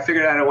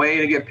out a way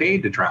to get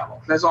paid to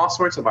travel. There's all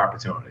sorts of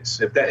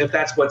opportunities if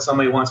that's what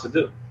somebody wants to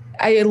do.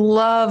 I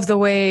love the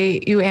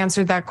way you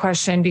answered that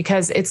question,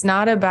 because it's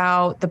not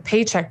about the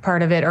paycheck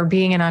part of it or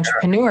being an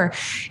entrepreneur.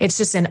 It's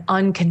just an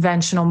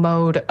unconventional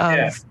mode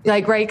of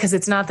right. Because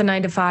it's not the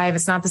 9 to 5.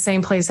 It's not the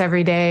same place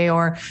every day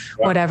or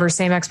whatever,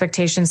 same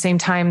expectations, same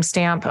time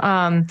stamp.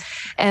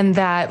 And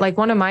that, like,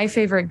 one of my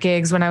favorite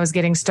gigs when I was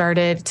getting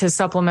started to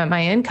supplement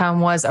my income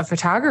was a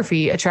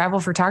travel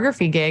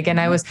photography gig.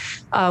 And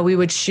we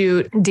would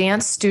shoot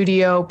dance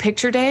studio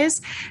picture days.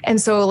 And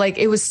so, like,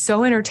 it was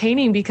so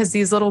entertaining because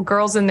these little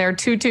girls in their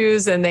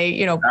tutus and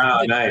they,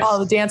 nice. all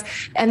the dance.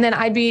 And then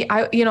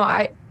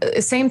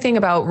same thing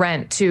about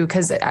rent too,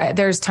 because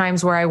there's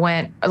times where I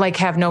went,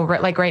 have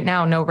right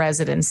now, no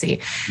residency.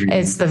 Mm-hmm.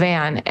 It's the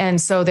van.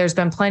 And so there's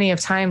been plenty of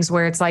times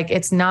where it's like,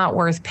 it's not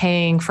worth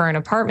paying for an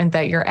apartment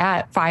that you're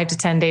at 5 to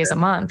 10 days a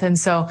month. And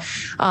so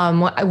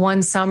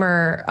one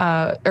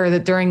summer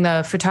during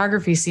the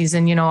photography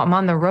season, I'm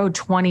on the road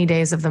 20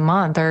 days of the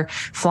month or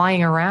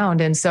flying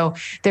around. And so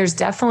there's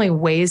definitely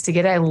ways to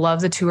get it. I love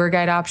the tour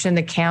guide option,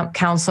 the camp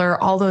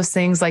counselor, all those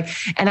things.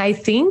 And I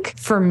think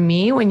for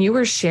me, when you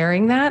were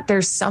sharing that,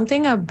 there's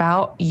something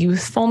about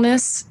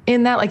youthfulness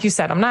in that. Like you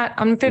said,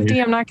 I'm 50,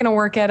 I'm not going to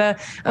work at a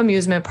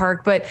amusement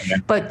park, but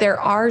there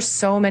are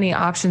so many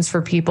options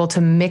for people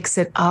to mix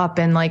it up.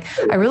 And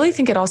I really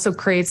think it also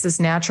creates this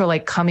natural,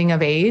 coming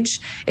of age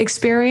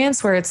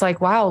experience where it's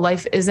like, wow,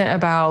 life isn't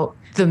about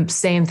the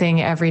same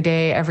thing every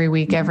day, every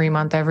week, every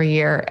month, every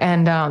year.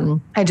 And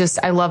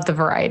I love the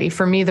variety.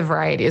 For me, the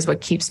variety is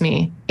what keeps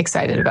me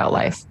excited about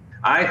life.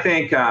 I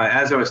think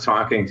as I was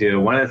talking to you,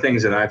 one of the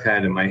things that I've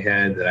had in my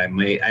head that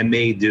I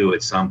may do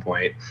at some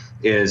point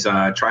is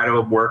try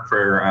to work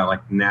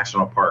for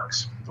national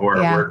parks or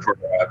work for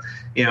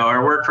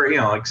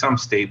some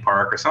state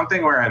park or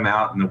something where I'm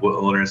out in the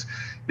wilderness.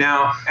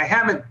 Now, I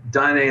haven't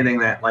done anything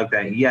like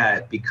that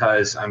yet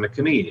because I'm a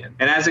comedian.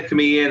 And as a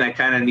comedian, I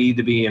kind of need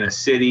to be in a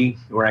city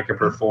where I can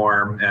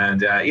perform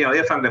and,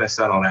 if I'm going to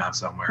settle down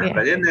somewhere. Yeah.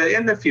 But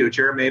in the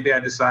future, maybe I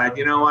decide,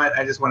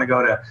 I just want to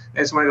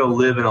go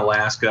live in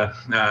Alaska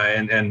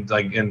and in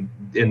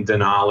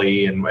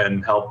Denali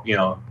and help,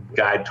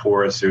 guide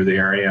tourists through the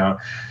area.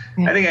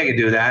 Yeah. I think I could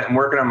do that. I'm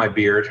working on my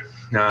beard.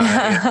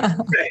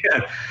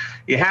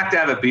 You have to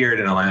have a beard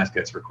in Alaska.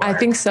 It's required. I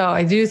think so.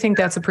 I do think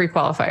that's a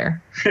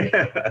pre-qualifier.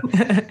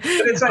 But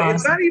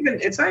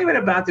it's not even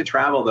about the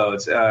travel though.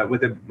 It's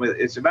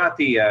it's about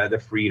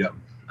the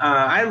freedom.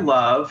 I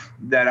love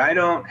that I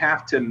don't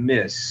have to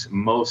miss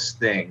most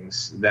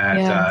things that,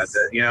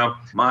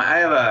 I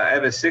have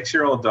a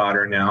 6-year-old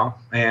daughter now,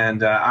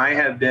 and I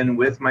have been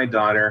with my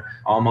daughter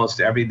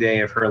almost every day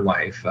of her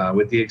life,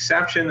 with the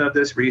exception of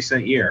this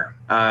recent year.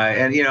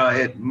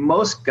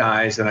 Most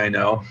guys that I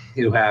know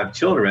who have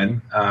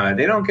children,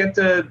 they don't get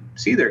to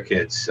see their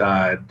kids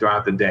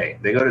throughout the day.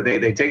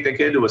 They take their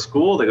kid to a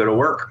school, they go to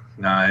work,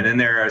 and then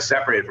they're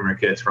separated from their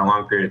kids for a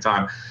long period of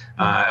time.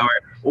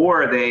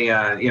 Or they,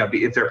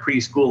 if they're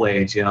preschool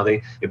age,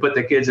 they put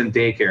their kids in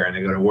daycare and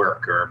they go to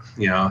work, or,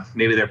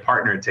 maybe their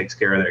partner takes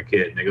care of their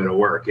kid and they go to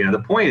work.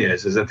 The point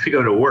is that they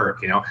go to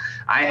work.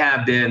 I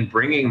have been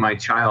bringing my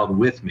child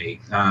with me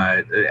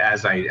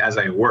as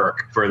I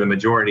work for the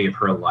majority of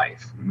her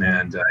life.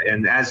 And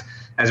as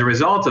a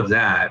result of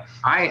that,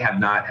 I have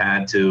not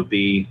had to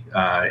be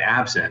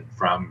absent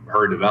from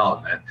her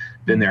development.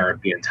 Been there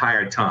the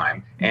entire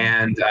time,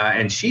 and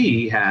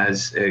she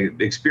has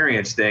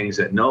experienced things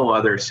that no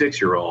other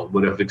 6-year-old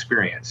would have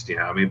experienced.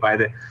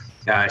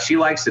 She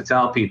likes to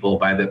tell people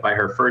by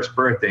her first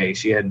birthday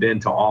she had been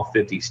to all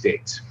 50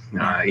 states.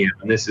 And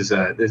this is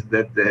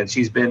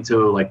she's been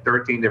to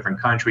 13 different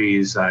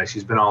countries.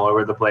 She's been all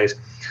over the place.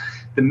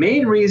 the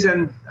main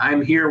reason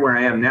I'm here where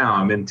I am now,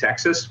 I'm in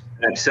Texas.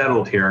 I've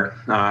settled here.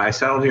 I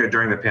settled here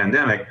during the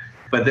pandemic,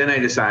 but then I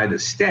decided to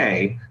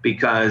stay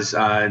because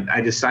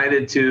I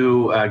decided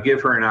to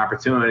give her an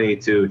opportunity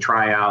to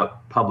try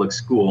out public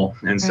school.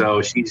 And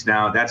so she's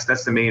now, that's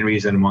the main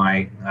reason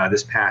why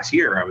this past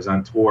year I was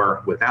on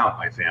tour without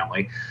my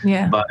family.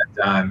 Yeah. But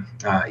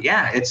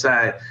it's,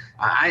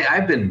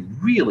 I've been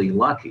really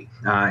lucky.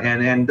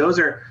 And those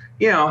are,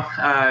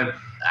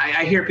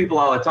 I hear people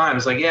all the time.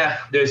 It's like, yeah,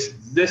 there's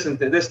this and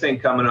this thing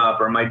coming up,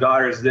 or my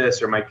daughter's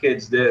this, or my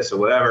kid's this, or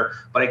whatever,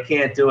 but I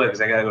can't do it because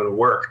I got to go to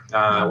work.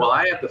 Well,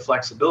 I have the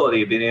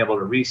flexibility of being able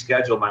to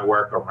reschedule my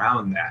work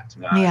around that.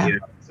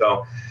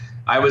 So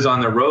I was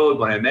on the road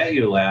when I met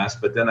you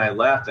last, but then I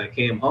left. I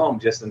came home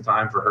just in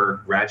time for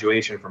her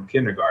graduation from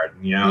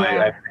kindergarten.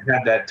 I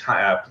had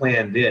that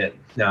planned in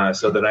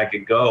so that I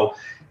could go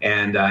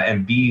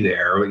and be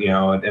there,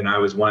 and I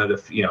was one of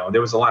the, there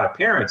was a lot of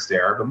parents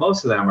there, but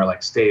most of them are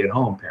like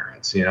stay-at-home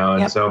parents,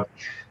 and so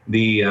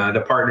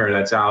the partner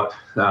that's out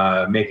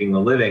making a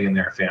living in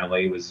their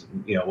family was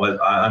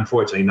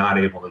unfortunately not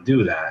able to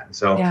do that. And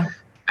so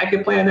I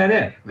could plan that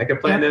in. I could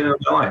plan that in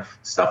my life,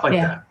 stuff like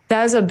that.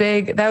 That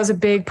was a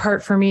big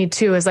part for me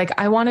too, is like,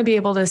 I want to be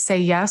able to say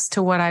yes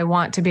to what I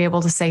want to be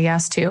able to say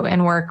yes to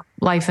and work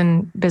life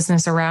and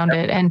business around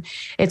it. And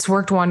it's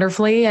worked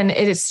wonderfully, and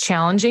it is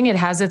challenging. It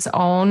has its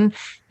own,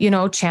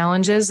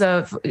 challenges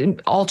of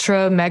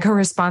ultra mega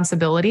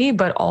responsibility,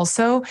 but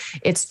also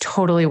it's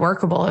totally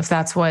workable if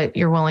that's what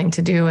you're willing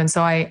to do. And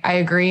so I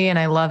agree, and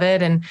I love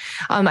it. And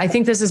I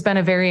think this has been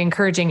a very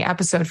encouraging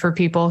episode for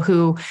people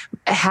who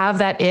have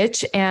that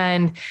itch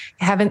and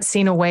haven't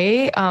seen a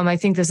way. I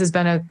think this has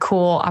been a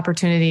cool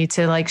opportunity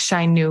to like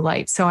shine new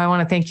light. So I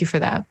want to thank you for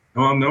that.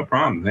 Oh, no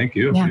problem. Thank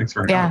you. Yeah. Thanks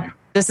for having me.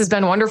 This has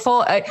been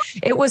wonderful.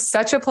 It was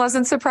such a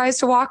pleasant surprise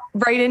to walk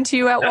right into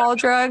you at Wall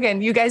Drug,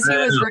 and you guys,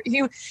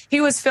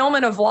 he was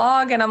filming a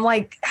vlog, and I'm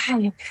like,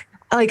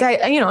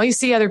 you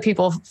see other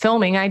people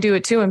filming. I do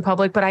it too in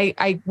public, but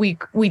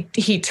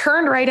he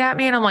turned right at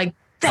me, and I'm like,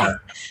 dang.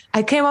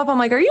 I came up, I'm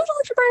like, are you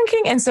Dr. Brian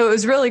King? And so it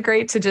was really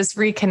great to just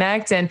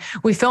reconnect, and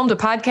we filmed a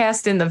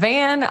podcast in the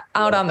van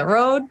out on the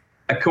road.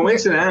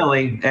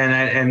 Coincidentally,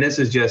 and this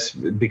is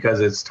just because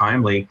it's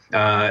timely.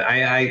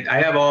 I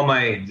have all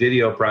my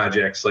video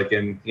projects like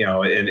in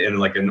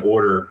like an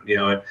order.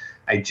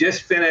 I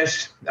just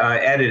finished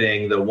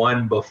editing the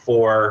one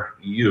before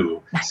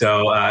you. Nice.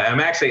 So I'm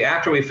actually,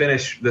 after we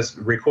finish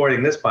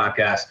recording this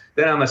podcast,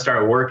 then I'm gonna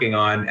start working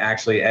on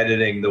actually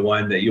editing the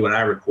one that you and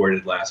I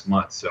recorded last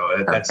month.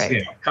 So that's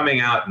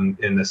coming out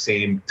in the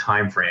same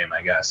time frame,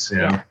 I guess.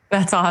 Yeah,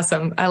 that's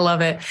awesome. I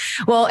love it.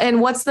 Well,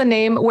 and what's the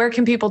name? Where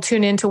can people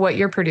tune into what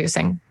you're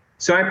producing?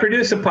 So I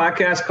produce a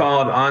podcast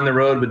called On the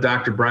Road with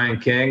Dr. Brian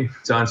King.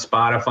 It's on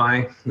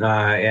Spotify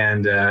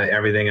and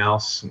everything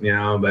else,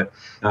 but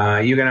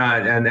you can,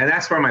 and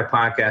that's where my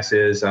podcast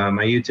is.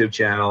 My YouTube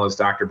channel is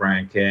Dr.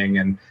 Brian King,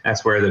 and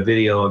that's where the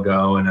video will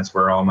go, and that's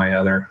where all my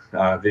other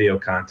video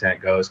content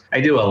goes. I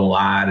do a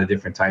lot of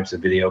different types of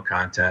video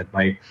content.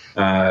 I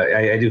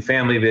do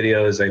family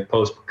videos. I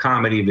post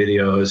comedy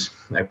videos.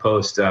 I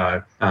post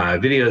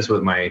videos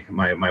with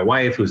my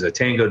wife, who's a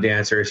tango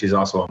dancer. She's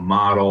also a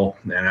model,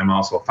 and I'm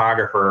also a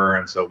photographer,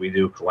 and so we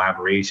do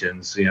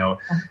collaborations,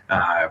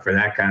 for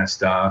that kind of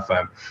stuff.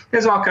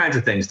 There's all kinds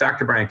of things.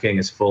 Dr. Brian King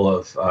is full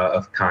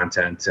of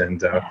content,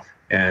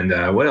 and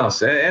what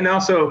else? And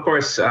also, of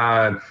course,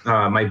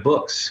 my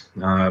books.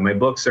 My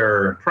books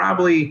are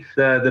probably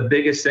the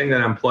biggest thing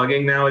that I'm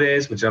plugging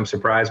nowadays, which I'm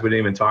surprised we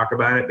didn't even talk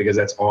about it, because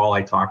that's all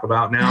I talk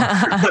about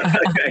now.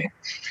 Okay.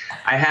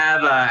 I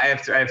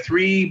have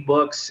 3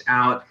 books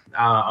out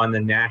on the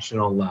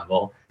national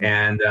level,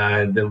 and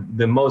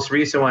the most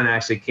recent one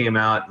actually came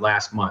out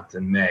last month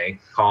in May,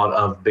 called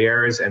Of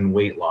Bears and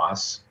Weight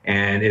Loss,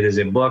 and it is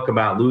a book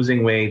about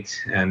losing weight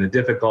and the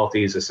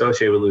difficulties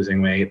associated with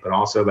losing weight, but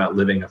also about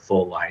living a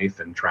full life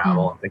and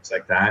travel and things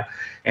like that.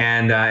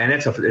 And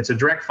it's a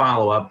direct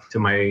follow-up to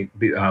my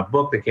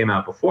book that came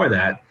out before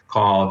that,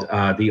 called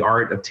The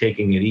Art of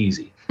Taking It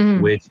Easy,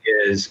 which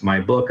is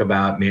my book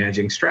about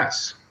managing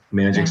stress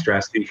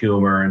through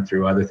humor and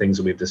through other things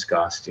that we've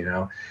discussed,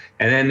 And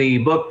then the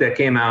book that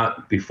came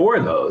out before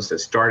those, that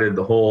started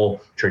the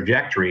whole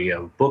trajectory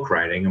of book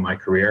writing in my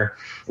career,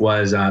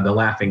 was The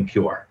Laughing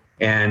Cure.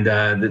 And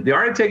The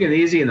Art of Taking It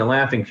Easy and The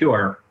Laughing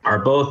Cure are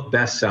both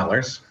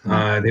bestsellers.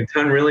 They've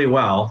done really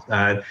well.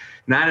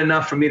 Not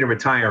enough for me to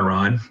retire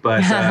on,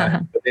 but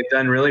they've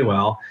done really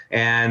well.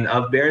 And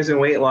Of Bears and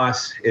Weight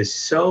Loss is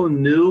so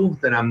new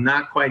that I'm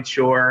not quite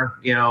sure,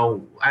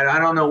 I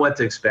don't know what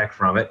to expect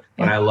from it,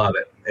 but I love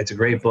it. It's a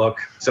great book.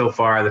 So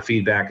far, the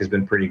feedback has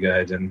been pretty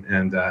good.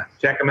 And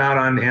check them out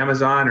on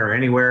Amazon or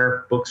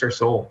anywhere books are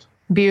sold.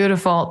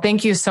 Beautiful.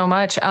 Thank you so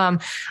much.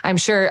 I'm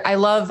sure I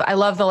love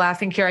The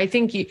Laughing Cure. I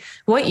think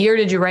what year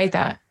did you write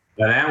that?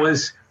 That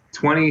was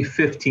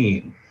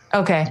 2015.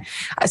 Okay.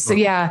 So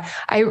yeah,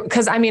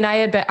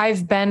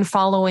 I've been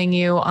following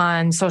you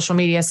on social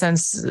media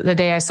since the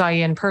day I saw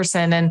you in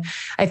person. And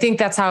I think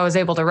that's how I was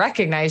able to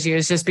recognize you,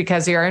 is just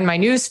because you're in my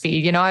news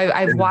feed. You know,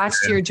 I've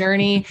watched your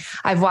journey.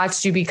 I've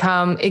watched you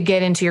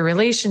get into your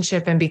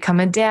relationship and become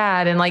a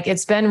dad. And like,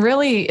 it's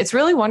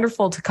really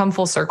wonderful to come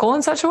full circle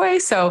in such a way.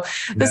 So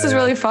this is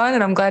really fun,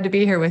 and I'm glad to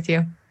be here with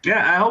you.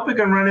 Yeah, I hope we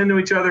can run into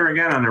each other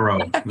again on the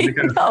road.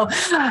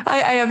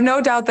 I have no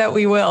doubt that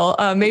we will.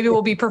 Maybe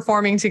we'll be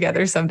performing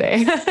together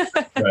someday.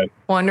 Right.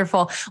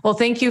 Wonderful. Well,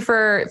 thank you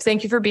for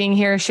being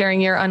here,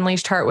 sharing your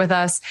unleashed heart with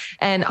us.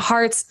 And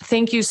hearts,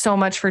 thank you so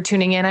much for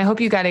tuning in. I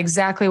hope you got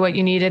exactly what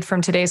you needed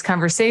from today's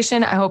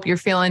conversation. I hope you're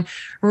feeling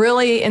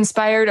really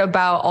inspired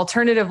about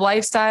alternative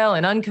lifestyle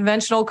and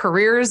unconventional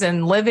careers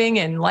and living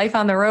and life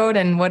on the road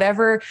and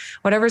whatever's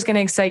going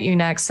to excite you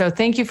next. So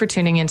thank you for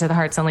tuning into the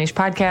Hearts Unleashed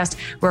podcast,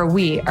 where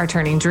we are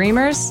turning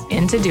dreamers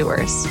into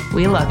doers.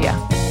 We love you.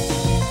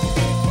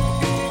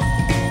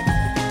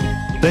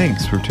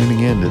 Thanks for tuning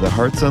in to the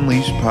Hearts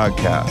Unleashed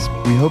podcast.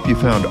 We hope you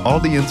found all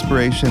the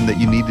inspiration that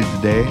you needed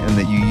today and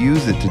that you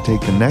use it to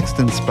take the next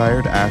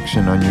inspired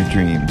action on your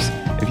dreams.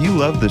 If you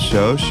love the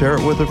show, share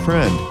it with a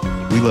friend.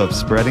 We love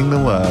spreading the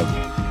love.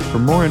 For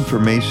more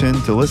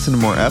information, to listen to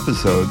more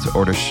episodes,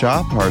 or to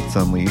shop Hearts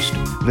Unleashed,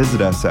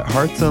 visit us at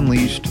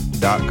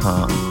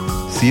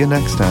heartsunleashed.com. See you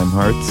next time,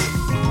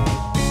 Hearts.